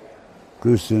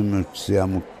kysymyksiä,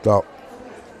 mutta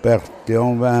Pertti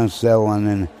on vähän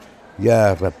sellainen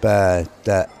jääräpää,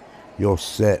 että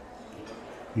jos se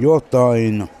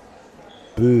jotain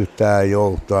pyytää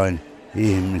joltain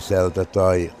ihmiseltä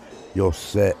tai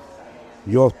jos se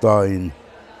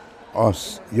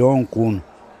jonkun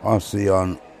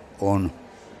asian on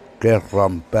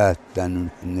kerran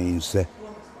päättänyt, niin se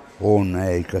on,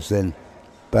 eikä sen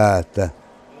päätä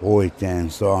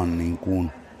oikein saa niin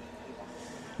kuin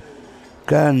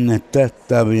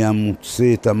käännettäviä, mutta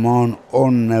siitä mä oon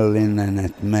onnellinen,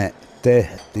 että me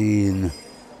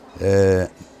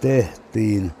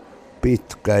tehtiin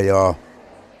pitkä ja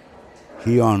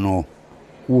hieno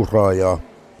ura ja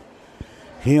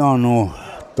hieno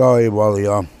taival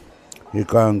ja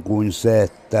ikään kuin se,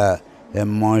 että en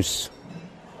mä ois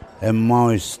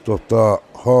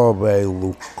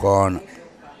haaveillutkaan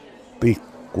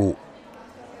pikku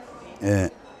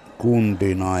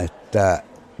kundina, että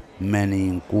me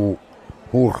niinku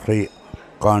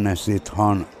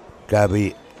Hurrikanesithan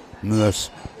kävi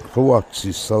myös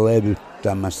Ruotsissa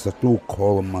levyttämässä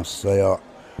Tukholmassa ja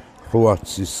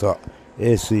Ruotsissa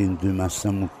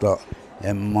esiintymässä, mutta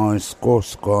en mä ois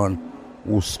koskaan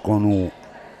uskonut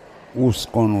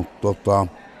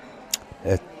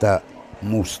että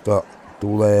musta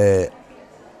tulee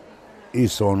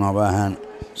isona vähän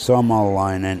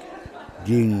samanlainen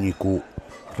jingi kuin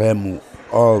Remu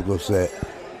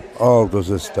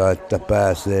Aaltosesta, että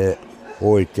pääsee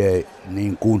oikein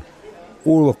niin kuin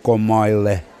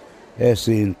ulkomaille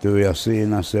esiintyy, ja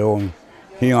siinä se on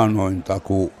hienointa,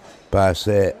 kun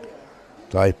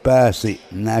pääsi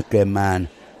näkemään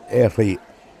eri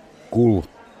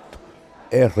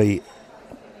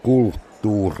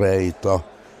kulttuureita,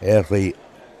 eri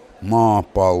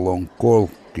maapallon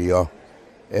kolkkia,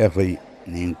 eri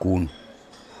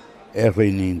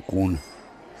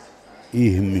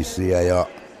ihmisiä ja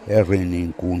eri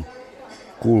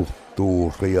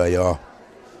kulttuuria ja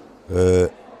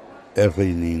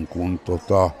eri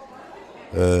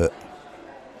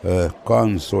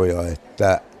kansoja,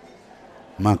 että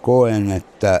mä koen,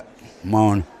 että mä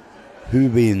oon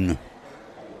hyvin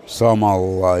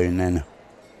samanlainen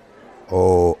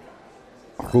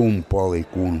rumpali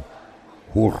kuin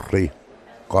Hurri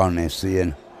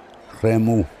Kanesien.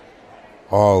 Remu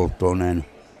Aaltonen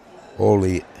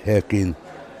oli, hekin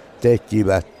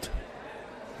tekivät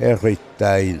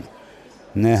erittäin,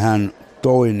 nehän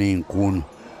toi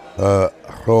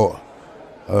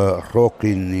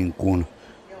rockin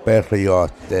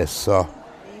periaatteessa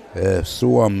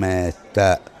Suomeen,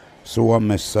 että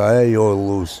Suomessa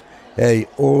ei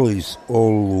olisi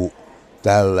ollut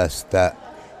tällaista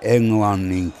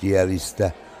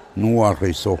englanninkielistä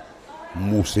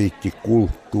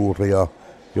nuorisomusiikkikulttuuria,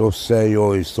 jos ei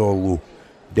olisi ollut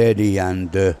Daddy and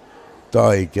the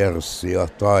Tigersia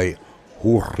tai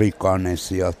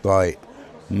Hurrikanesia tai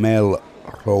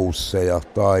Melroseja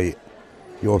tai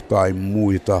jotain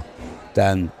muita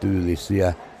tämän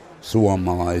tyylisiä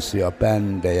suomalaisia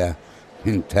bändejä,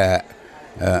 niin tämä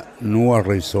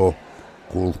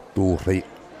nuorisokulttuuri,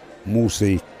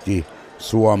 musiikki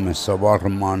Suomessa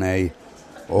varmaan ei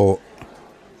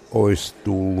olisi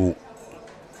tullut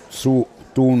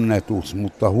tunnetus,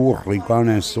 mutta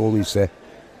Hurrikanes oli se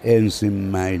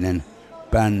ensimmäinen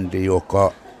bändi,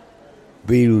 joka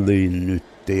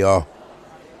villiinnytti ja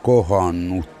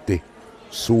kohannutti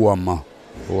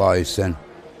suomalaisen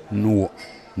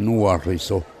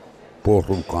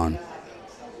nuorisoporukan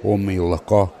omilla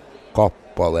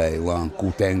kappaleillaan,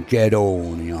 kuten Get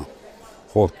On ja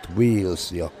Hot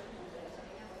Wheels. Ja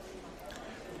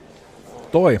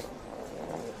toi,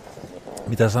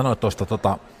 mitä sanoit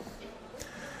tuosta,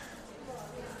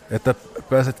 että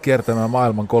pääset kiertämään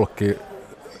maailman kolkkiin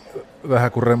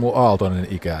vähän kuin Remu Aaltonen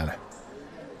ikäinen.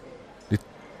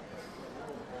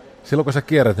 Silloin kun sä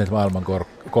kierrät niitä maailman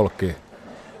kolkkiin,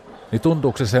 niin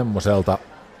tuntuuko se semmoiselta,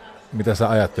 mitä sä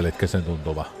ajattelitkin sen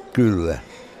tuntuva? Kyllä.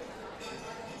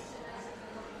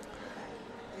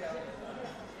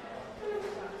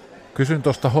 Kysyn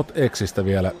tuosta Hot Xistä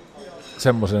vielä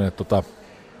semmoisen, että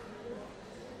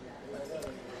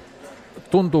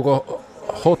tuntuuko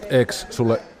Hot X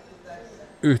sulle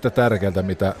yhtä tärkeältä,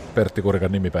 mitä Pertti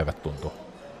Kurikan nimipäivät tuntuu?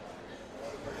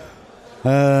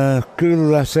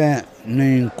 Kyllä se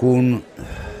niin kuin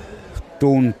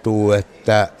tuntuu,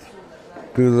 että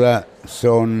kyllä se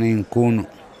on niin kuin,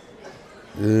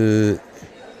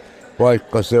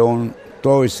 vaikka se on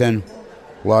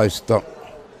toisenlaista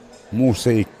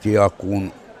musiikkia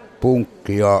kuin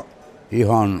punkkia,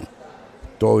 ihan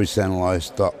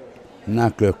toisenlaista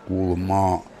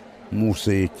näkökulmaa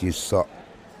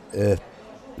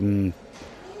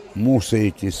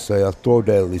musiikissa ja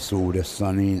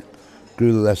todellisuudessa, niin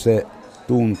kyllä se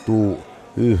tuntuu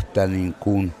yhtä niin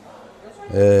kuin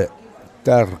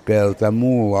tärkeältä.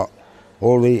 Mulla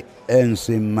oli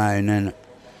ensimmäinen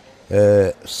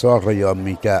sarja,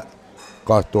 mikä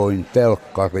katoin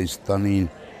telkkarista, niin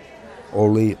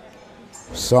oli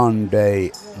Sunday,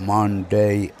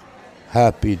 Monday,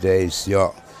 Happy Days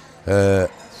ja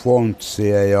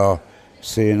Fontsia, ja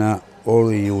siinä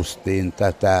oli justiin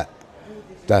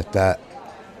tätä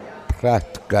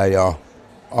prätkä ja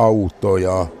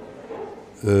autoja,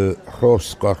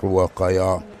 roskaruoka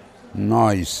ja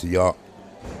nais- ja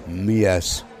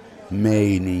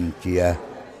miesmeininkiä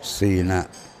siinä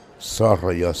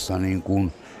sarjassa niin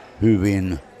kuin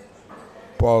hyvin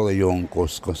paljon,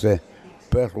 koska se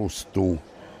perustuu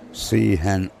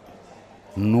siihen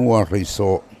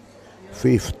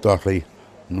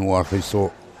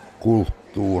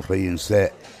nuorisokulttuuriin.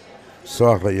 Se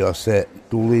sarja, se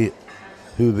tuli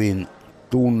hyvin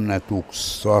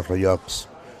tunnetuksi sarjaksi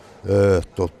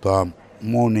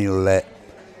monille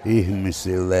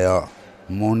ihmisille, ja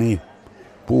moni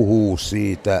puhuu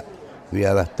siitä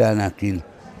vielä tänäkin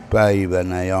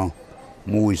päivänä ja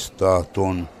muistaa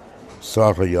ton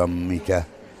sarjan, mikä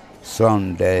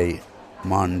Sunday,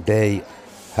 Monday,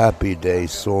 Happy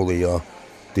Days oli, ja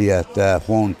tietää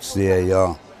Fontsia,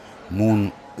 ja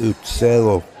mun yksi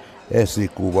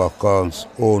esikuva kans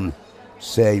on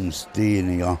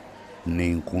Seimsteen ja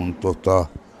niin kuin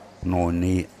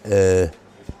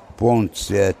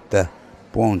Pontsi, että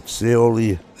Pontsi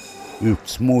oli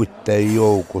yksi muiden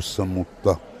joukossa,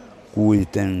 mutta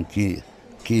kuitenkin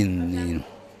niin.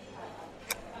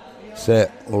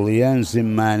 Se oli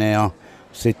ensimmäinen ja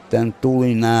sitten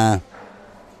tuli nämä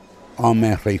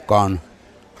Amerikan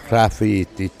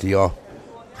graffitit ja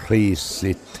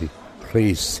rissit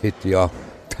ja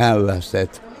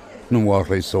tällaiset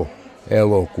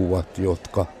nuorisoelokuvat,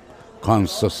 jotka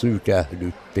kanssa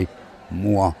sykähdytti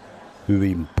mua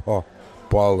hyvin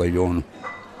paljon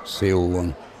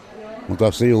silloin.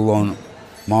 Mutta silloin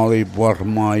mä olin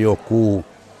varmaan joku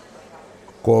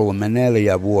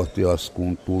 3-4-vuotias,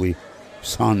 kun tuli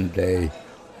Sunday,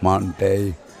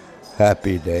 Monday,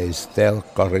 Happy Days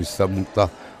telkkarissa, mutta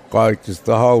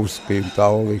kaikista hauskinta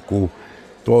oli, kun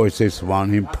toisissa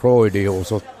vanhin Broidi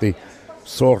osoitti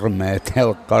sormea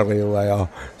telkkarilla ja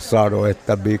sanoi,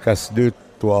 että mikäs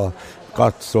nyt tuo,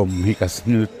 katso mikäs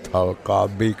nyt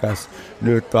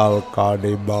alkaa,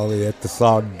 niin mä olin, että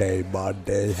Sunday,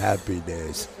 Monday, Happy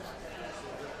Days.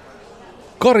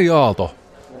 Kari Aalto,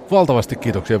 valtavasti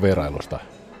kiitoksia vierailusta.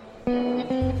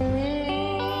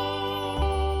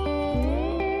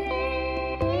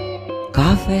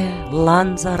 Cafe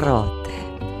Lanzarote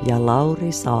ja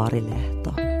Lauri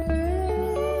Saarilehto.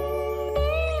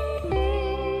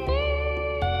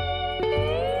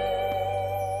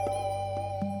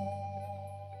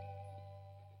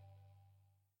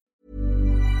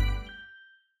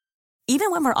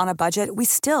 Even when we're on a budget, we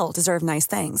still deserve nice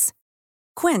things.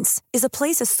 Quince is a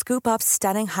place to scoop up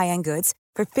stunning high-end goods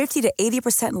for 50 to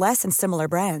 80% less than similar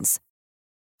brands.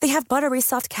 They have buttery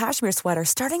soft cashmere sweaters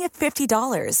starting at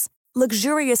 $50,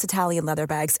 luxurious Italian leather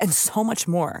bags, and so much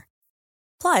more.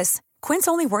 Plus, Quince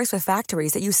only works with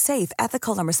factories that use safe,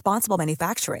 ethical, and responsible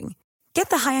manufacturing. Get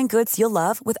the high-end goods you'll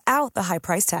love without the high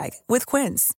price tag with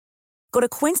Quince. Go to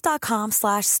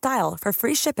quince.com/style for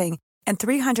free shipping and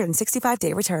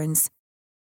 365-day returns.